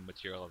 mushroom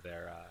material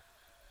they're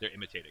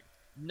imitating.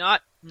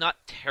 Not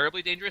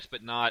terribly dangerous,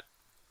 but not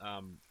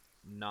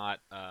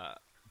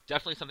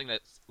definitely something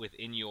that's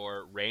within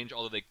your range.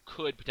 Although they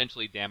could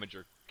potentially damage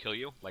or kill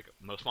you, like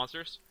most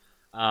monsters.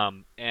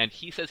 And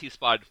he says he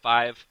spotted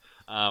 5.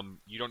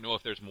 You don't know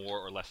if there's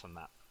more or less than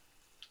that.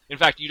 In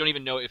fact, you don't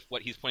even know if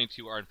what he's pointing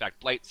to are in fact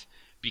blights,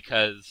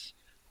 because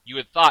you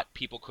had thought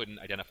people couldn't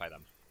identify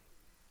them.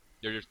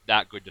 They're just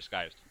that good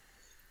disguised.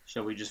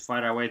 Shall we just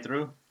fight our way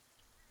through?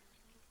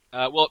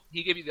 Well,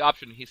 he gave you the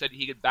option. He said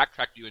he could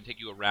backtrack you and take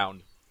you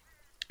around.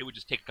 It would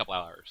just take a couple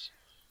hours.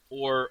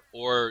 Or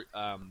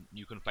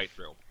you can fight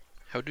through.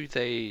 How do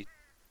they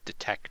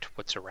detect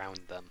what's around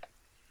them?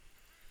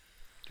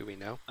 Do we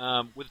know?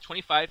 With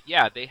 25,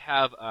 yeah, they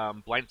have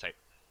blind sight.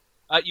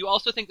 You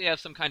also think they have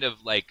some kind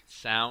of like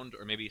sound,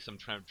 or maybe some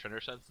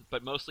tremor sense,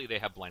 but mostly they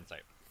have blind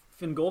sight.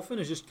 Fingolfin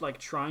is just like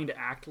trying to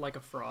act like a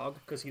frog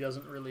because he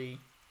doesn't really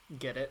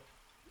get it.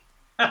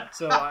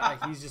 So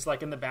he's just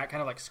like in the back,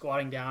 kind of like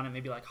squatting down and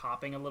maybe like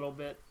hopping a little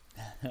bit.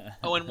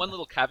 Oh, and one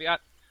little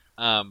caveat: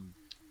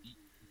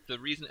 the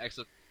reason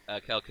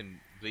Exekel can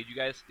lead you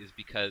guys is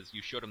because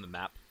you showed him the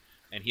map,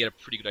 and he had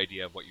a pretty good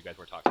idea of what you guys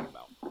were talking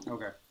about.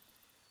 Okay.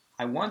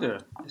 I wonder,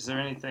 is there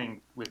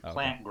anything with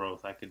plant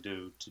growth I could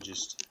do to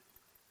just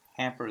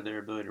hamper their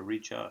ability to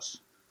reach us?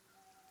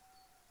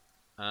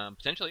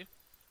 Potentially.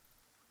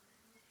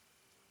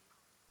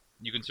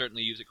 You can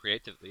certainly use it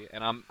creatively,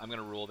 and I'm going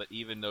to rule that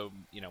even though,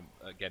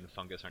 again,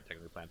 fungus aren't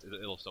technically plants,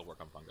 it'll still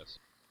work on fungus.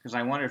 Because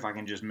I wonder if I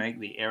can just make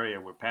the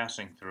area we're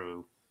passing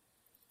through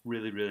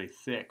really, really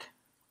thick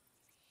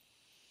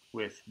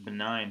with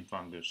benign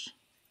fungus.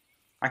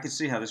 I could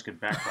see how this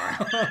could backfire.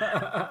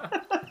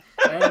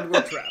 And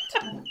we're trapped.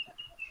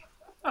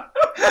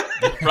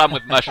 The problem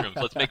with mushrooms.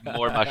 Let's make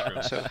more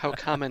mushrooms. So how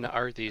common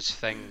are these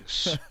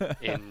things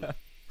in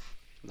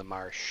the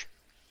marsh?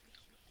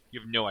 You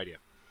have no idea.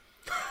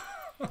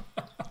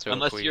 So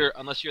unless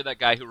you're that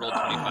guy who rolled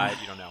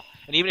 25, you don't know.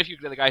 And even if you're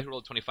the guy who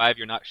rolled 25,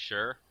 you're not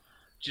sure,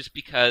 just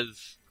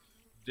because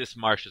this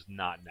marsh is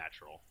not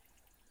natural.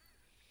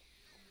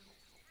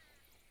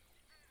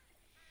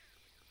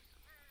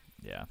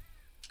 Yeah.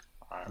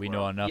 Right, We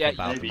know enough yeah,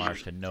 about the maybe-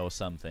 marsh to know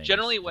some things.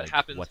 Generally, what like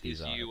happens what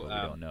these is are, you but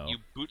we don't know. you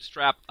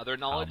bootstrap other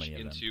knowledge many of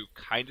them. into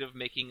kind of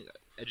making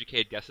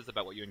educated guesses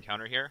about what you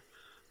encounter here,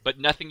 but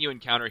nothing you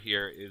encounter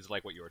here is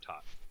like what you were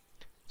taught.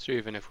 So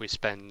even if we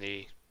spend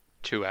the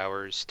 2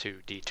 hours to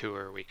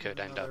detour, we could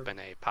end up in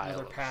a pile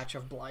Another of patch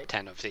of blight.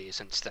 10 of these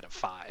instead of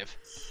 5.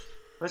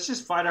 Let's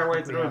just fight our way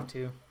We through. have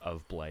to.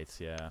 Of blights,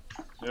 yeah.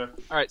 Yeah.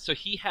 All right, so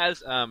he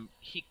has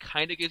he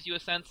kind of gives you a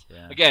sense.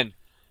 Yeah. Again,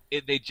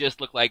 they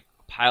just look like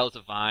piles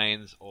of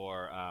vines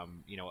or a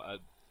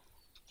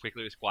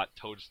quickly squat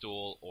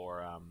toadstool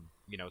or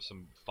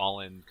some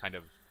fallen kind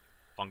of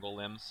fungal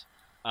limbs.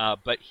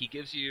 But he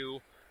gives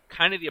you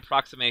kind of the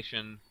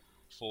approximation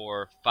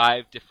for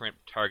 5 different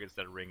targets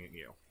that are ringing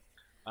you.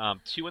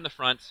 2 in the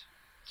front,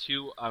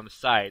 2 on the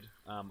side,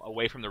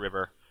 away from the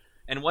river,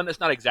 and one that's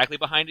not exactly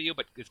behind you,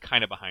 but is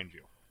kind of behind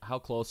you. How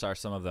close are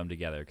some of them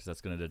together? Because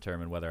that's going to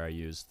determine whether I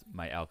used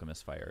my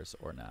alchemist fires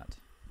or not.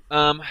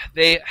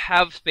 They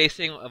have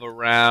spacing of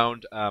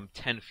around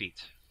 10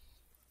 feet.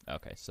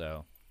 Okay,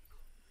 so...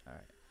 All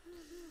right.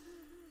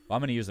 Well,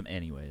 I'm going to use them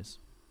anyways.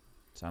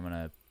 So I'm going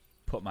to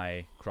put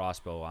my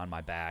crossbow on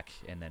my back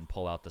and then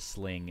pull out the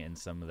sling and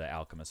some of the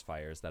alchemist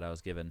fires that I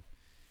was given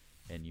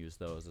and use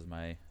those as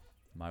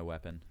my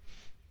weapon.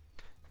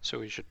 So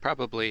we should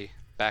probably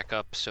back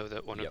up so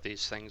that one of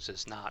these things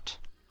is not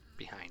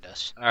behind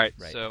us. All right,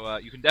 Right. so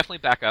you can definitely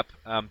back up.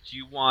 Do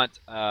you want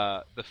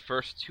the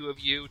first 2 of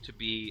you to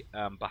be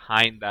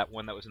behind that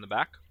one that was in the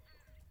back?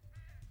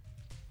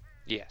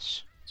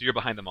 Yes. So you're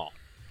behind them all?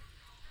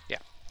 Yeah.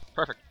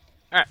 Perfect.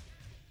 All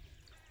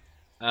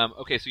right.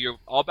 Okay, so you're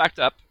all backed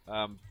up.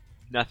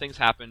 Nothing's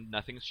happened.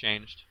 Nothing's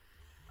changed.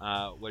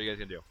 What are you guys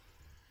going to do?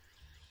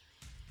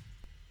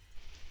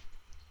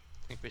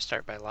 I think we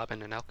start by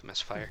lobbing an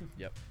alchemist fire.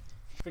 Yep.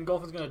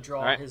 Fingolfin's going to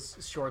draw Alright. his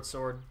short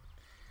sword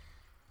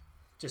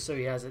just so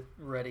he has it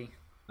ready.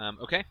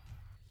 Okay.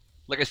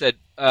 Like I said,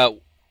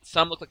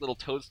 some look like little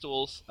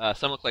toadstools.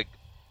 Some look like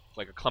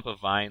a clump of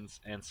vines,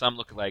 and some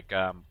look like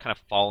kind of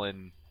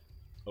fallen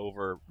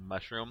over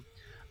mushroom.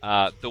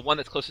 The one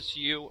that's closest to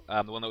you,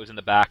 the one that was in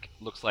the back,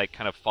 looks like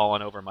kind of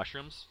fallen over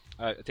mushrooms.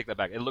 I take that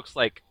back. It looks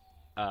like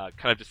kind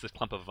of just this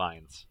clump of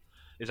vines.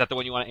 Is that the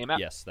one you want to aim at?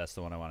 Yes, that's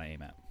the one I want to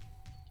aim at.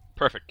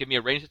 Perfect. Give me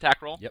a ranged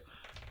attack roll. Yep.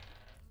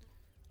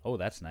 Oh,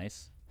 that's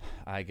nice.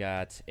 I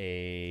got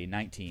a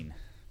 19.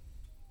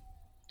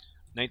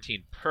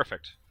 19.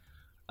 Perfect.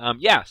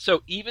 Yeah,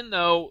 so even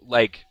though,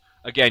 like,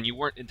 again, you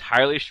weren't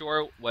entirely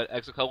sure what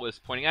Exokel was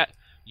pointing at,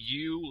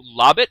 you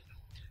lob it,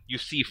 you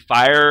see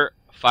fire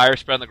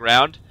spread on the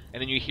ground,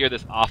 and then you hear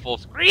this awful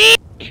scream!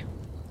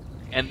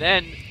 And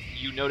then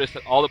you notice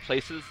that all the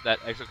places that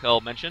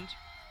Exokel mentioned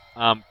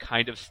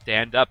kind of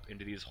stand up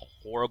into these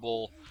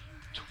horrible,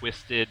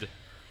 twisted,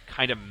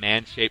 kind of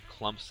man-shaped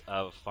clumps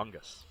of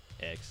fungus.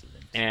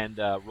 Excellent. And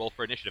roll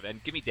for initiative.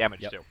 And give me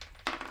damage, Yep. too.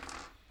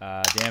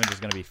 Damage is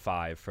going to be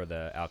 5 for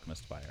the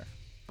alchemist fire.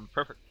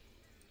 Perfect.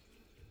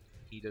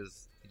 He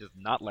does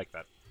not like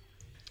that.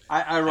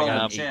 I rolled got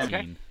a an 10. 18.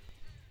 Okay.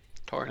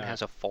 Torrin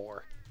has a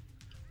 4.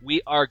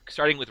 We are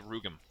starting with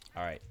Rugum.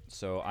 All right,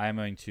 so I'm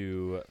going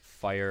to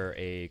fire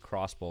a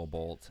crossbow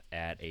bolt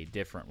at a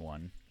different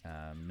one.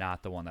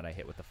 Not the one that I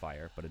hit with the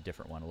fire, but a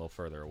different one a little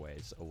further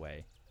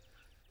away.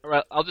 All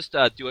right, I'll just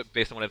do it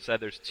based on what I've said.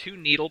 There's 2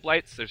 needle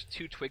blights, there's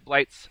 2 twig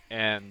blights,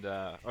 and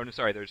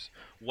there's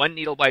 1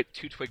 needle blight,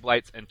 2 twig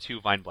blights, and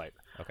 2 vine blight.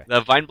 Okay.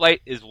 The vine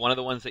blight is one of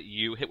the ones that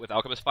you hit with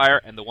alchemist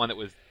fire, and the one that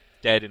was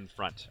dead in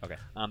front. Okay.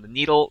 The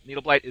needle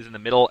blight is in the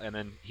middle, and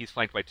then he's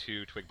flanked by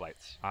 2 twig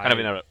blights, kind of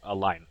in a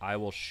line. I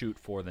will shoot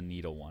for the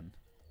needle one.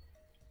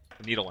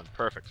 The needle one,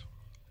 perfect.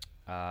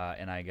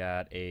 And I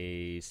got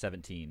a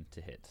 17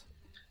 to hit.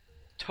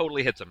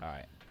 Totally hits him. All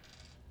right.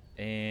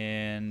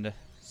 And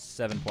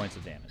 7 points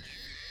of damage.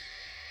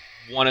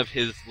 One of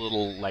his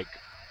little, like,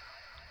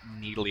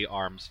 needly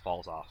arms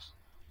falls off.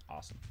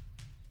 Awesome.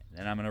 And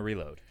then I'm going to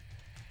reload.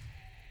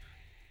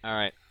 All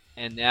right,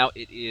 and now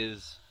it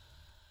is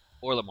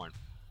Orlamorn.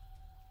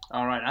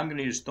 All right, I'm going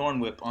to use Thorn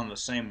Whip on the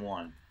same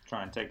one.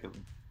 Try and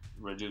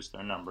reduce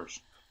their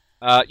numbers.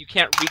 You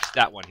can't reach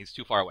that one. He's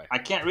too far away. I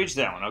can't reach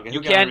that one. Okay, You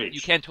who can I can. reach?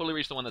 You can totally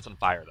reach the one that's on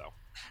fire, though.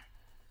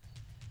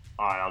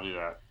 All right,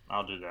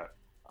 I'll do that.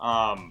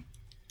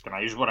 Can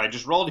I use what I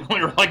just rolled? You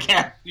want me to roll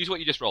again? Use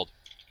what you just rolled.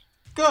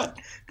 Good,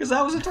 because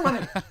that was a 20.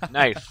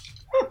 Nice.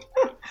 Roll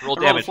I rolled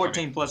a damage. for me.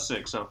 14 plus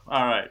 6, so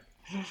all right.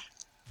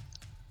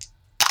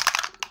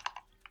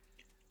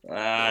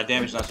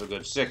 Damage not so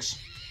good. 6.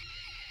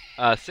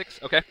 6.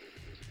 Okay.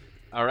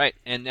 All right,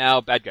 and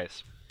now bad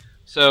guys.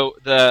 So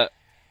the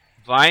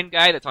vine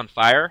guy that's on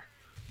fire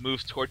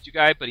moves towards you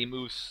guys, but he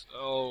moves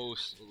so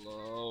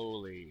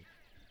slowly.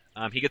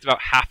 He gets about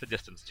half the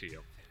distance to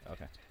you.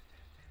 Okay.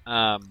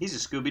 He's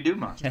a Scooby-Doo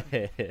monster.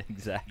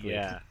 Exactly.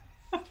 Yeah.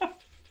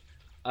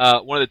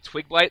 One of the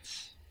twig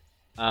blights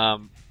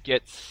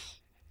gets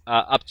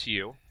up to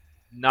you.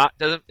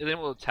 Isn't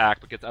able to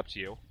attack, but gets up to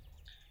you.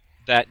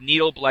 That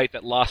needle blight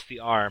that lost the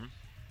arm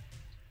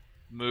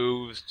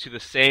moves to the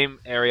same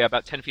area,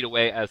 about 10 feet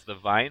away as the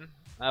vine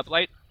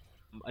blight.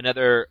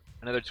 Another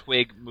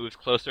twig moves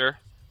closer,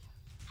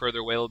 further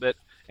away a little bit,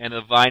 and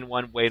the vine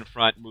one way in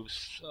front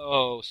moves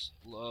so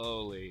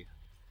slowly,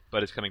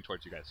 but is coming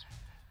towards you guys.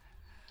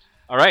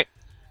 All right,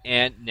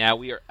 and now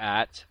we are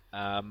at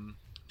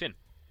Finn.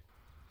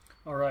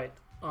 All right.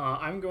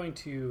 I'm going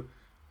to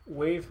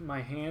wave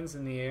my hands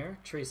in the air,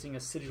 tracing a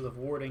sigil of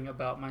warding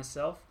about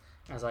myself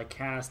as I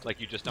cast Like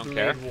you just don't Blade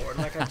care? Ward.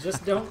 Like I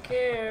just don't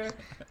care.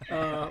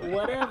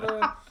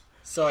 Whatever.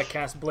 So I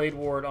cast Blade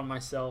Ward on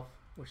myself,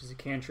 which is a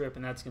cantrip,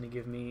 and that's going to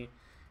give me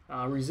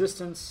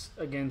Resistance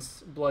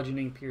against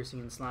bludgeoning, piercing,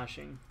 and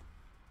slashing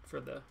for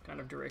the kind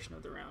of duration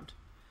of the round.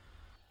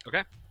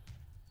 Okay.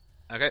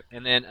 Okay,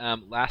 and then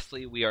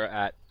lastly, we are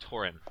at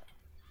Torin.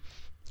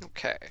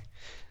 Okay,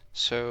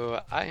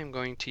 so I am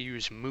going to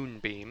use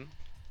Moonbeam.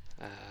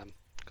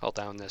 Call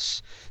down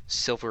this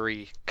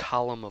silvery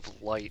column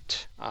of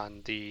light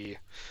on the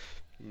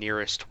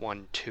nearest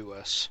one to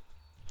us.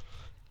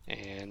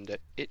 And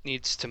it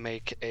needs to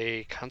make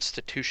a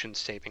Constitution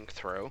saving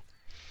throw.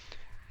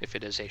 If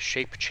it is a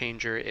shape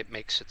changer, it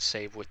makes it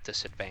save with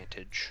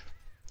disadvantage.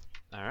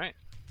 All right.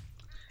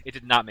 It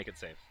did not make it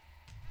save.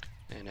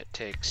 And it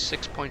takes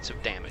 6 points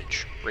of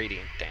damage,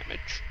 radiant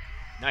damage.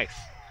 Nice.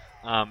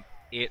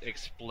 It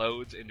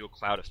explodes into a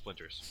cloud of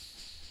splinters.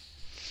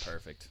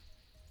 Perfect.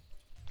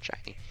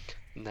 Shiny.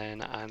 And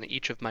then on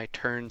each of my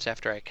turns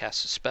after I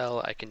cast a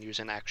spell, I can use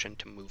an action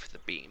to move the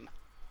beam.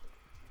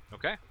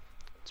 Okay.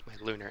 It's my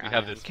lunar You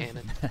have ion this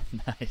cannon.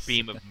 Nice.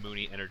 Beam of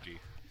moony energy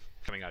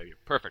coming out of you.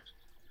 Perfect.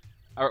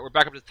 All right, we're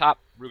back up to the top.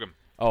 Rugum.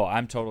 Oh,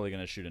 I'm totally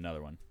going to shoot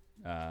another one.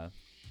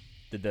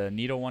 Did the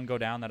needle one go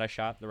down that I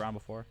shot the round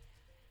before?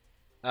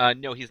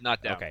 No, he's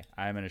not down. Okay,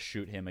 I'm going to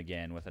shoot him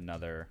again with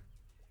another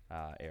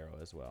arrow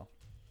as well.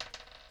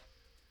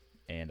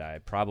 And I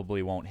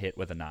probably won't hit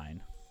with a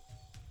 9.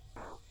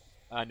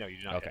 No, you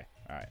do not. Okay,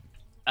 all right.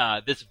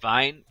 Hit.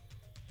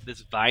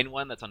 This vine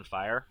one that's on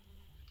fire.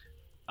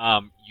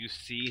 You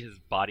see his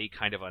body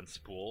kind of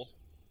unspool,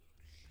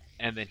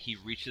 and then he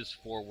reaches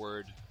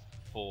forward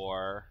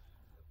for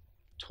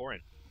Torin.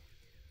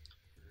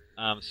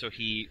 So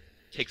he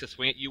takes a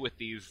swing at you with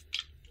these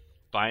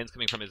vines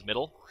coming from his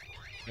middle,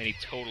 and he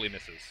totally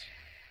misses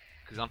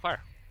because he's on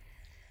fire.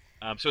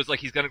 So it's like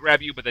he's gonna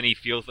grab you, but then he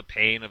feels the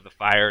pain of the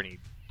fire and he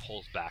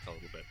pulls back a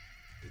little bit.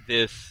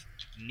 This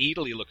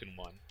needly-looking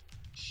one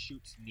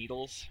shoots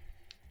needles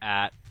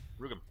at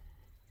Rugum.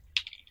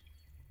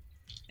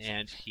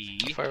 And he...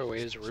 How far away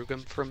is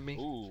Rugum from me?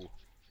 Ooh.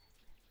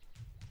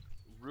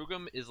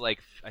 Rugum is like,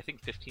 I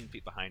think 15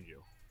 feet behind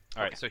you.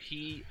 Alright, so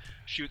he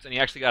shoots and he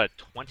actually got a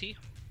 20.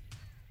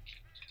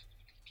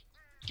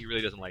 He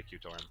really doesn't like you,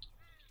 Torin.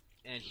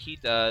 And he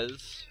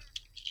does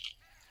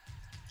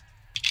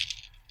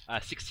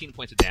 16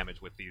 points of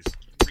damage with these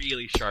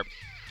really sharp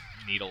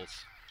needles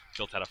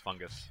built out of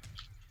fungus.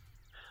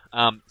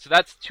 So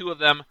that's 2 of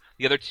them.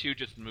 The other 2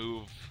 just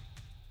move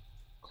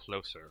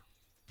closer.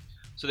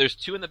 So there's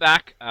 2 in the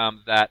back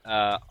that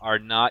are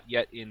not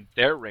yet in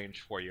their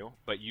range for you,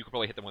 but you could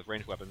probably hit them with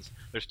ranged weapons.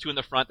 There's 2 in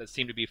the front that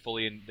seem to be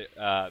fully in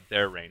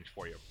their range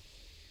for you.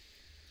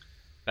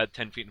 About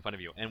 10 feet in front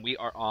of you. And we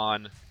are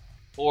on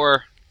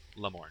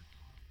Lamorne.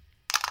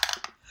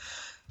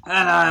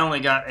 And I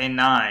only got a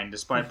 9,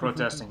 despite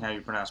protesting how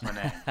you pronounce my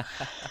name.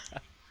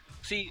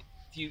 See,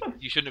 you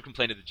shouldn't have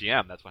complained to the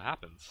GM. That's what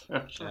happens.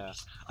 Yeah.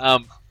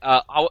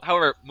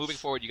 However, moving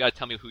forward, you got to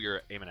tell me who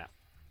you're aiming at.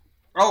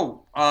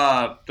 Oh,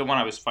 the one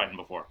I was fighting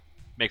before.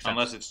 Makes sense.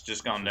 Unless it's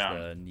just gone This is down.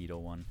 the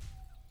needle one.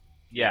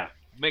 Yeah,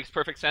 makes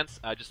perfect sense.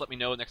 Just let me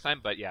know next time.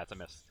 But yeah, it's a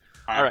miss.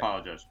 I All right.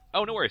 apologize.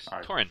 Oh, no worries. All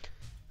right. Torin.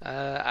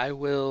 I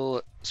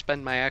will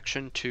spend my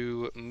action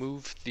to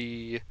move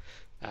the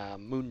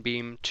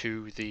moonbeam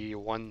to the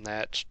one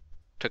that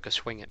took a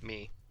swing at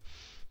me.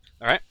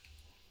 All right.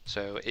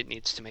 So it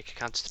needs to make a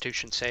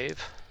Constitution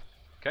save.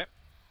 Okay.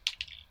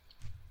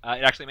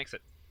 It actually makes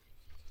it.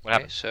 What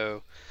Okay, happens?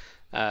 so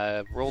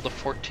rolled a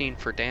 14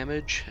 for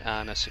damage.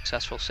 On a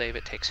successful save,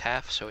 it takes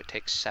half, so it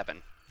takes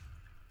 7.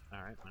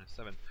 All right,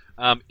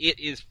 -7. It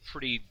is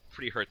pretty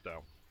hurt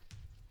though.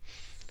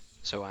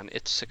 So on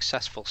its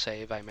successful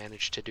save, I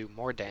managed to do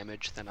more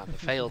damage than on the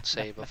failed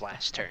save of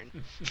last turn.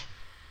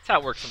 That's how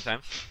it works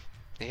sometimes.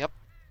 Yep.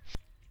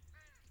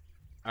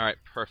 All right,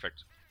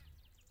 perfect.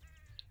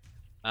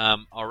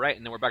 All right,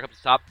 and then we're back up to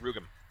the top.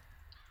 Rugum.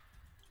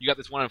 You got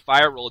this one on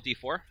fire. Roll a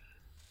d4.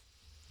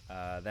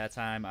 That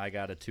time I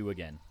got a 2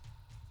 again.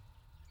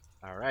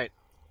 All right.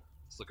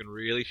 It's looking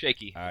really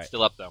shaky. All right. It's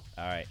still up though.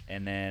 All right,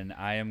 and then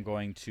I am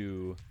going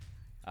to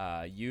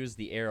use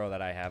the arrow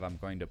that I have. I'm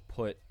going to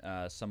put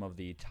some of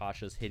the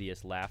Tasha's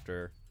Hideous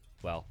Laughter,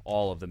 well,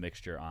 all of the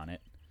mixture on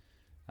it,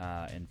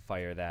 and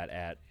fire that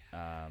at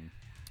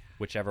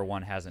whichever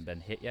one hasn't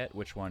been hit yet.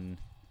 Which one?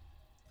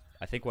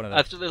 I think one of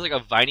the... So there's like a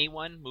viney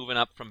one moving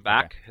up from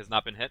back. Okay. Has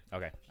not been hit.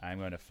 Okay, I'm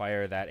going to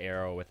fire that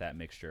arrow with that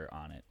mixture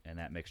on it, and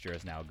that mixture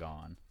is now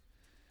gone.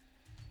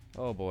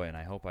 Oh boy, and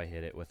I hope I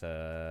hit it with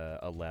a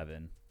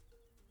 11.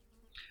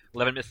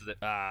 11 misses it.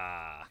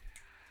 Ah,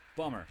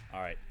 bummer.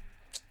 All right,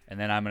 and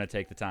then I'm going to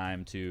take the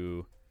time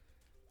to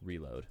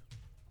reload.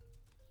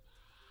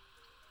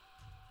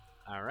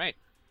 All right.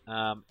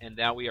 And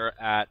now we are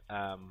at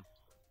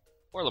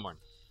Orlamorn.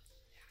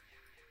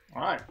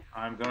 All right,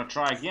 I'm going to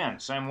try again.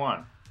 Same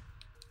one.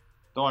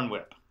 Thorn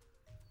Whip.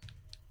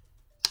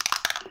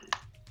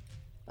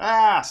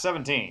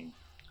 17.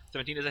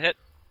 17 is a hit.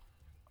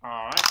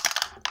 All right.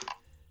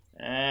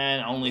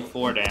 And only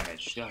 4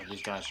 damage. God,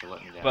 these guys are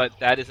letting me down. But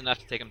that is enough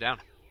to take him down.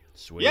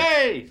 Sweet.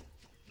 Yay!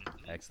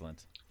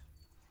 Excellent.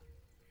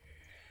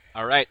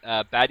 All right,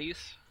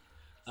 baddies.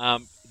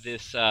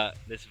 This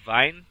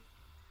vine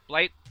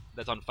blight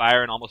that's on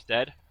fire and almost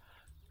dead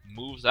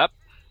moves up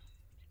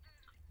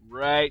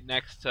right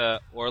next to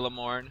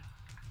Orlamorn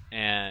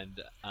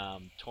and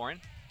Torin,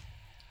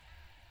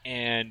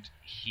 and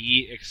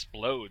he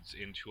explodes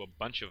into a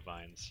bunch of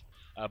vines.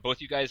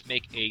 Both you guys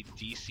make a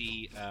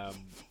DC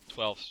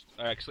 12,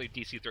 or actually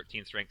DC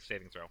 13 strength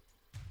saving throw.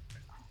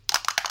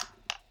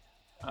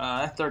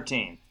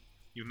 13.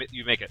 You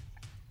make it.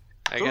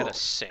 I got Cool. a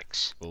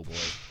 6. Oh boy.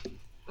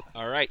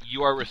 All right,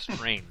 you are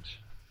restrained.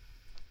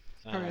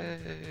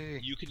 Hooray.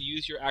 You can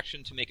use your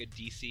action to make a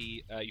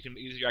DC. You can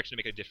use your action to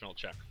make an additional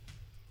check.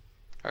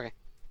 Okay.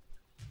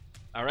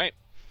 All right,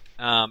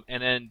 and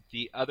then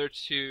the other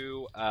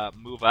two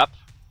move up.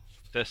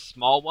 The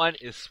small one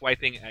is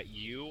swiping at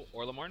you,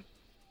 Orlamorn,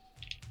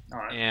 All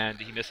right. and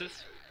he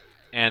misses.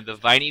 And the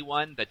viney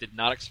one that did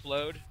not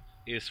explode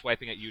is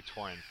swiping at you,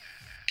 Torin,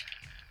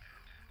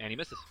 and he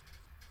misses.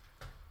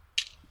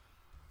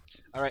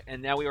 All right,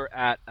 and now we are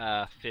at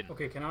Finn.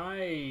 Okay, can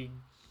I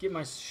get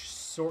my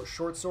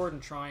short sword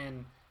and try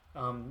and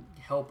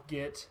help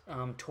get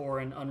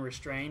Torin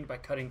unrestrained by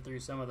cutting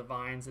through some of the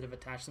vines that have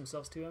attached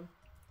themselves to him?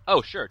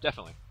 Oh, sure,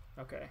 definitely.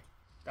 Okay,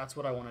 that's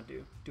what I want to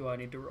do. Do I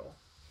need to roll?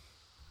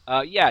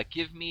 Yeah,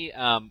 give me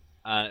an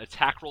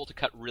attack roll to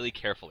cut really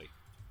carefully,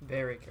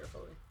 Very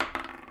carefully.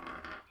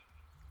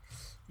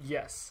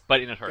 Yes.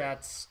 but in a hurry.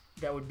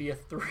 That would be a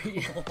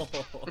 3.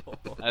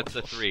 That's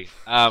a 3.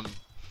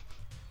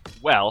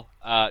 Well,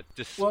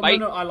 despite... Well,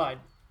 no, I lied.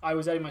 I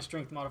was adding my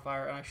strength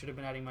modifier, and I should have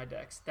been adding my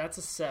dex. That's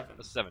a 7.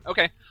 A 7.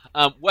 Okay.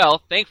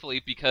 Well,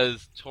 thankfully,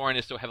 because Torin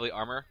is so heavily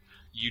armor,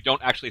 you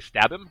don't actually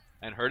stab him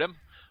and hurt him,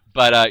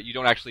 but you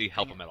don't actually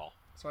help him at all.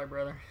 Sorry,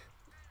 brother.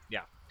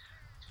 Yeah.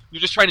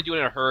 You're just trying to do it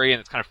in a hurry, and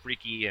it's kind of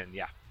freaky, and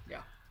yeah.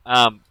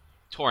 Yeah.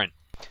 Torin.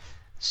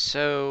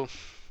 So,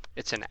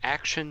 it's an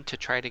action to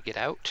try to get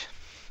out,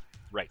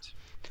 Right.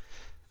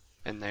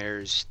 and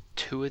there's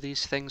 2 of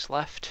these things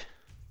left.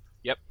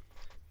 Yep.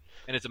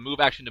 And it's a move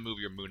action to move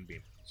your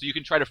moonbeam. So you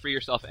can try to free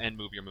yourself and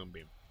move your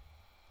moonbeam.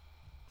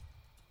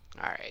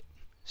 Alright,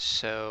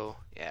 so,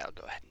 yeah, I'll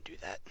go ahead and do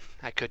that.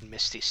 I could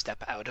Misty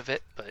Step out of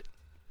it, but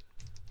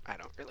I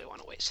don't really want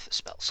to waste the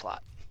spell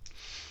slot.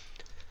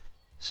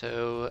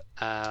 So,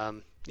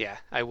 yeah,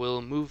 I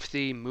will move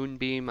the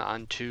moonbeam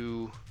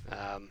onto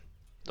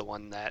the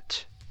one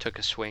that took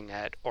a swing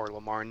at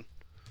Orlamorn.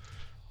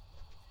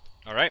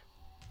 All right.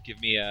 Give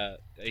me a...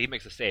 He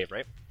makes a save,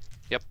 right?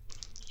 Yep.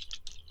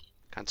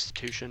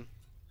 Constitution.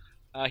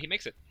 He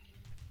makes it.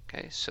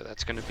 Okay, so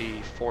that's going to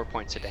be 4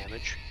 points of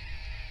damage.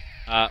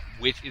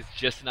 Which is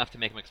just enough to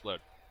make him explode.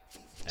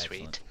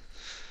 Sweet.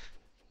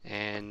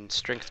 And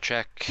strength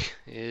check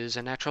is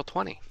a natural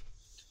 20.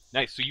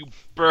 Nice. So you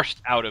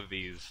burst out of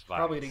these vines.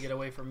 Probably to get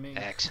away from me.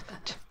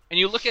 Excellent. And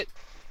you look at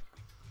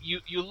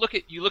you look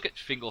at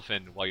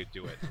Fingelfin while you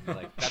do it. And you're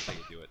like, that's how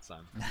you do it,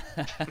 son.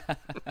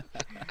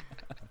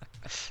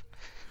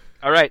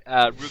 All right,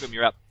 Rugum,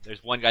 you're up.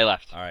 There's one guy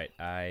left. All right,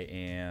 I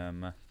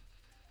am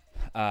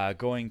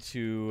going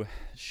to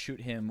shoot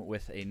him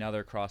with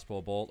another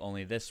crossbow bolt.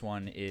 Only this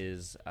one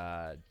is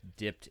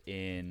dipped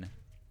in.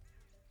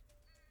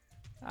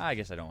 I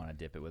guess I don't want to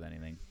dip it with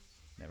anything.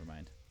 Never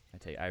mind.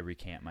 I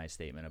recant my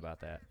statement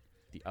about that.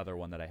 The other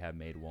one that I have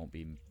made won't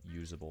be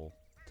usable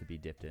to be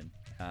dipped in.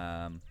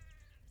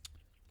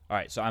 All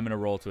right, so I'm going to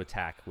roll to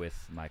attack with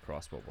my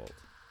crossbow bolt.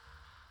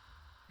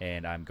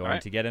 And I'm going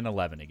to get an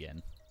 11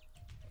 again.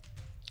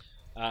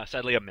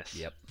 Sadly, a miss.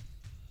 Yep.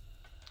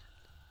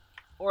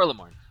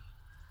 Orlamorn.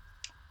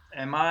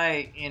 Am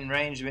I in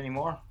range of any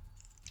more?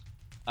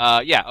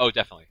 Yeah, oh,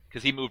 definitely.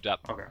 Because he moved up.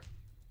 Okay.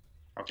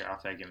 Okay, I'll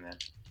take him then.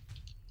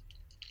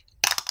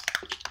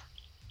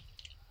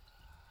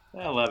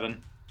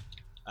 11.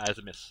 As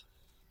a miss.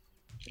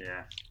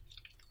 Yeah.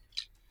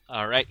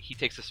 All right, he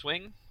takes a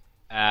swing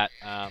at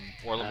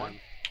Orlamorn.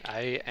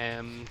 I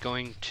am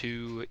going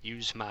to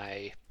use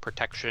my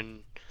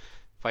protection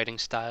fighting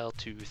style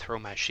to throw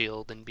my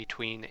shield in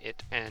between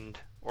it and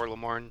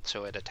Orlamorn,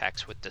 so it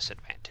attacks with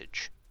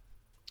disadvantage.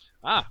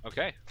 Ah,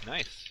 okay,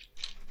 nice.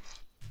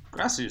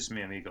 Gracias,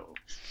 mi amigo.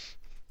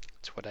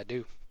 That's what I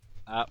do.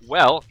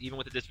 Well, even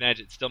with the disadvantage,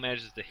 it still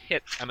manages to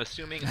hit. I'm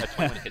assuming a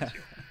 21 hits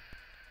you.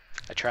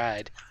 I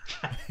tried.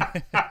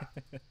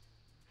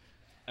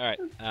 All right,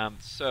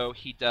 so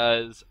he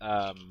does,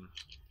 let's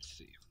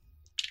see.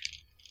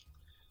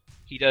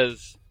 He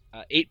does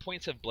 8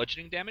 points of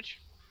bludgeoning damage,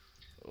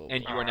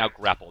 and you are now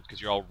grappled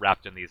because you're all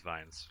wrapped in these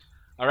vines.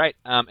 All right,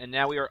 and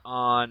now we are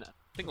on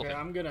Fingelfin. Okay,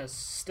 I'm going to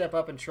step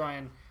up and try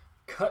and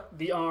cut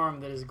the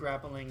arm that is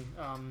grappling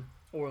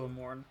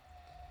Orlamorn.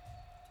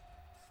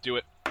 Do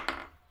it.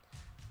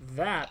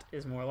 That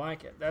is more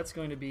like it. That's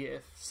going to be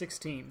a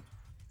 16.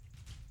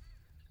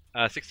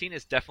 16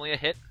 is definitely a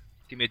hit.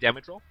 Give me a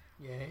damage roll.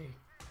 Yay.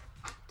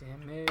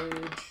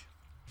 Damage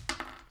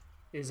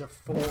is a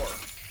 4. It's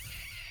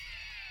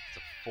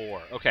a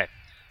 4. Okay,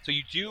 so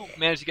you do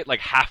manage to get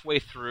like halfway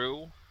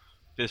through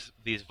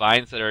these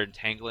vines that are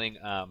entangling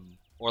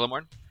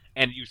Orlamorn,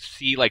 and you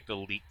see like the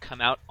leak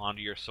come out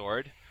onto your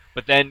sword,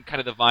 but then kind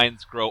of the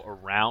vines grow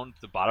around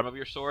the bottom of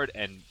your sword,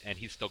 and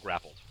he's still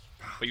grappled.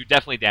 But you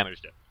definitely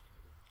damaged it.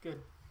 Good.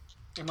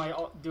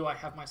 Do I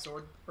have my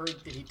sword, or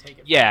did he take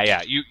it?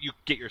 Yeah. You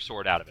get your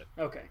sword out of it.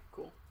 Okay,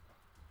 cool.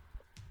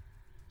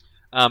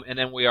 And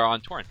then we are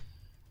on Torin.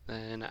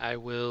 Then I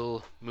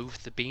will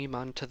move the beam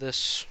onto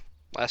this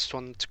last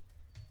one that's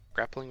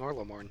grappling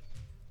Orlamorn.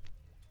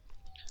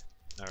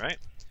 All right.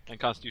 And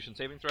Constitution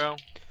saving throw.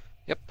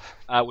 Yep.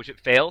 Which it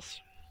fails.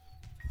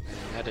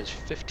 And that is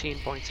 15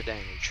 points of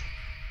damage.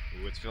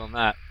 Ooh, it's feeling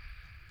that.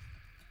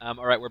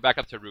 All right, we're back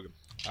up to Rugen.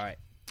 All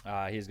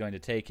right. He's going to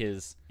take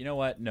his... You know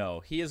what?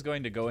 No. He is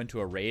going to go into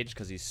a rage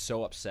because he's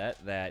so upset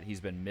that he's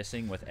been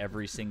missing with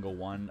every single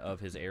one of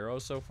his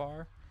arrows so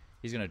far.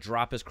 He's going to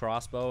drop his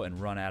crossbow and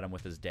run at him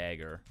with his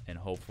dagger and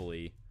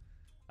hopefully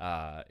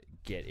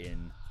get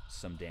in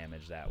some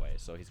damage that way.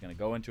 So he's going to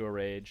go into a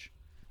rage.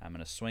 I'm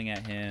going to swing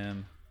at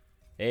him.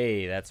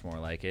 Hey, that's more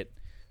like it.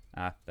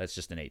 That's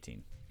just an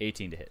 18.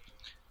 18 to hit.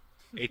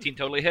 18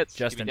 totally hits.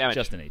 Just Give me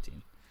damage. an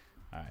 18.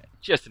 All right.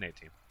 Just an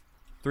 18.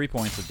 3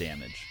 points of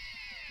damage.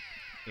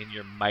 In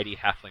your mighty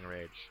halfling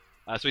rage.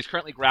 So he's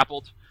currently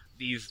grappled.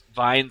 These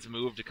vines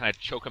move to kind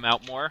of choke him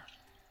out more.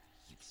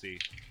 Let's see.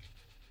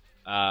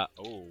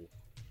 Oh.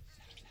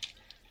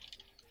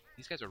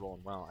 These guys are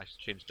rolling well. I should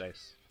change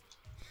dice.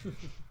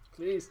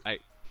 Please. I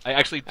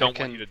actually don't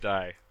want you to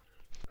die.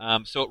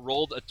 So it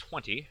rolled a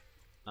 20.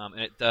 And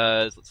it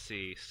does, let's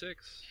see,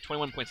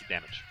 21 points of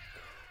damage.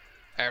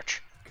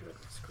 Ouch.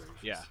 Goodness gracious.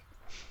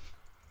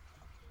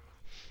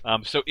 Yeah.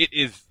 So it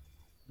is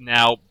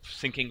now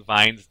sinking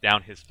vines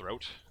down his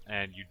throat,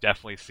 and you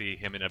definitely see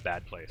him in a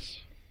bad place.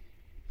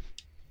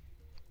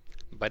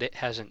 But it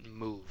hasn't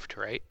moved,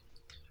 right?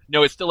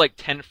 No, it's still like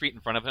 10 feet in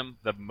front of him,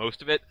 the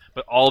most of it,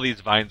 but all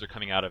these vines are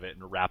coming out of it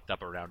and wrapped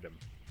up around him.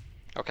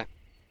 Okay.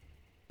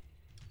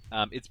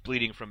 It's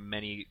bleeding from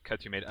many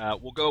cuts you made.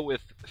 We'll go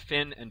with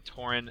Finn and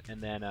Torin,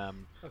 and then...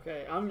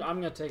 Okay, I'm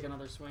gonna take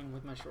another swing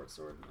with my short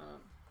sword.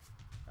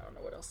 I don't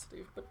know what else to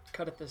do, but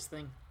cut at this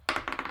thing.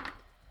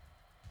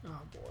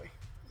 Oh boy.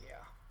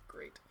 Yeah,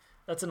 great.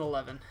 That's an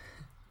 11.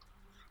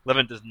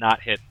 11 does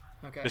not hit.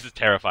 Okay. This is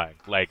terrifying.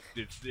 Like,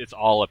 it's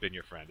all up in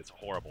your friend. It's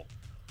horrible.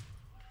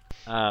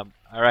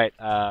 Alright,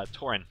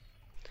 Torin.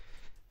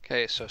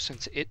 Okay, so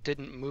since it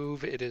didn't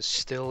move, it is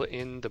still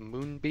in the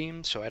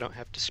moonbeam, so I don't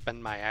have to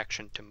spend my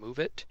action to move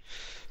it.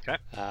 Okay.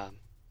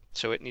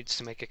 So it needs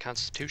to make a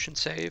Constitution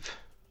save.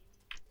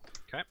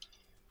 Okay.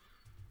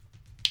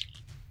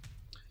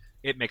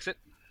 It makes it.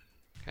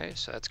 Okay,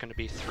 so that's going to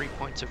be 3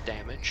 points of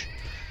damage.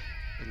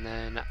 And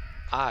then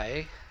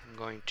I am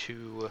going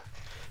to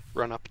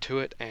run up to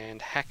it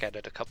and hack at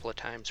it a couple of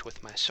times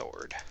with my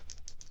sword.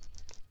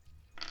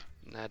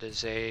 And that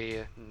is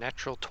a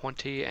natural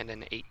 20 and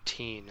an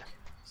 18.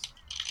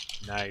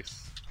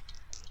 Nice.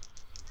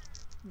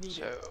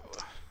 So,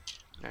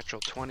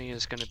 natural 20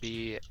 is going to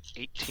be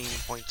 18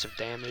 points of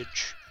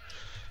damage,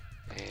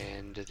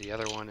 and the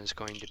other one is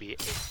going to be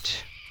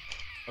 8.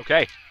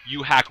 Okay,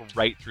 you hack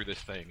right through this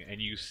thing,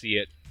 and you see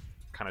it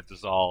kind of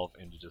dissolve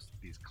into just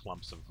these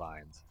clumps of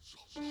vines.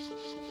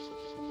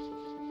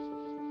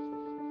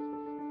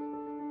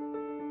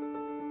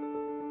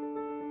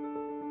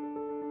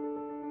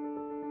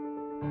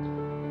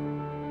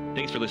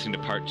 Thanks for listening to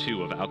part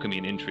 2 of Alchemy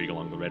and Intrigue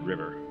along the Red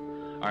River.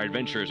 Our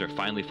adventurers are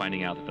finally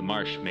finding out that the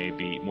marsh may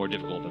be more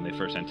difficult than they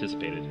first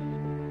anticipated.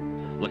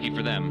 Lucky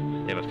for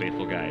them, they have a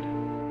faithful guide.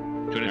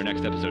 Join our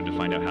next episode to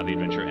find out how the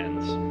adventure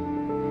ends.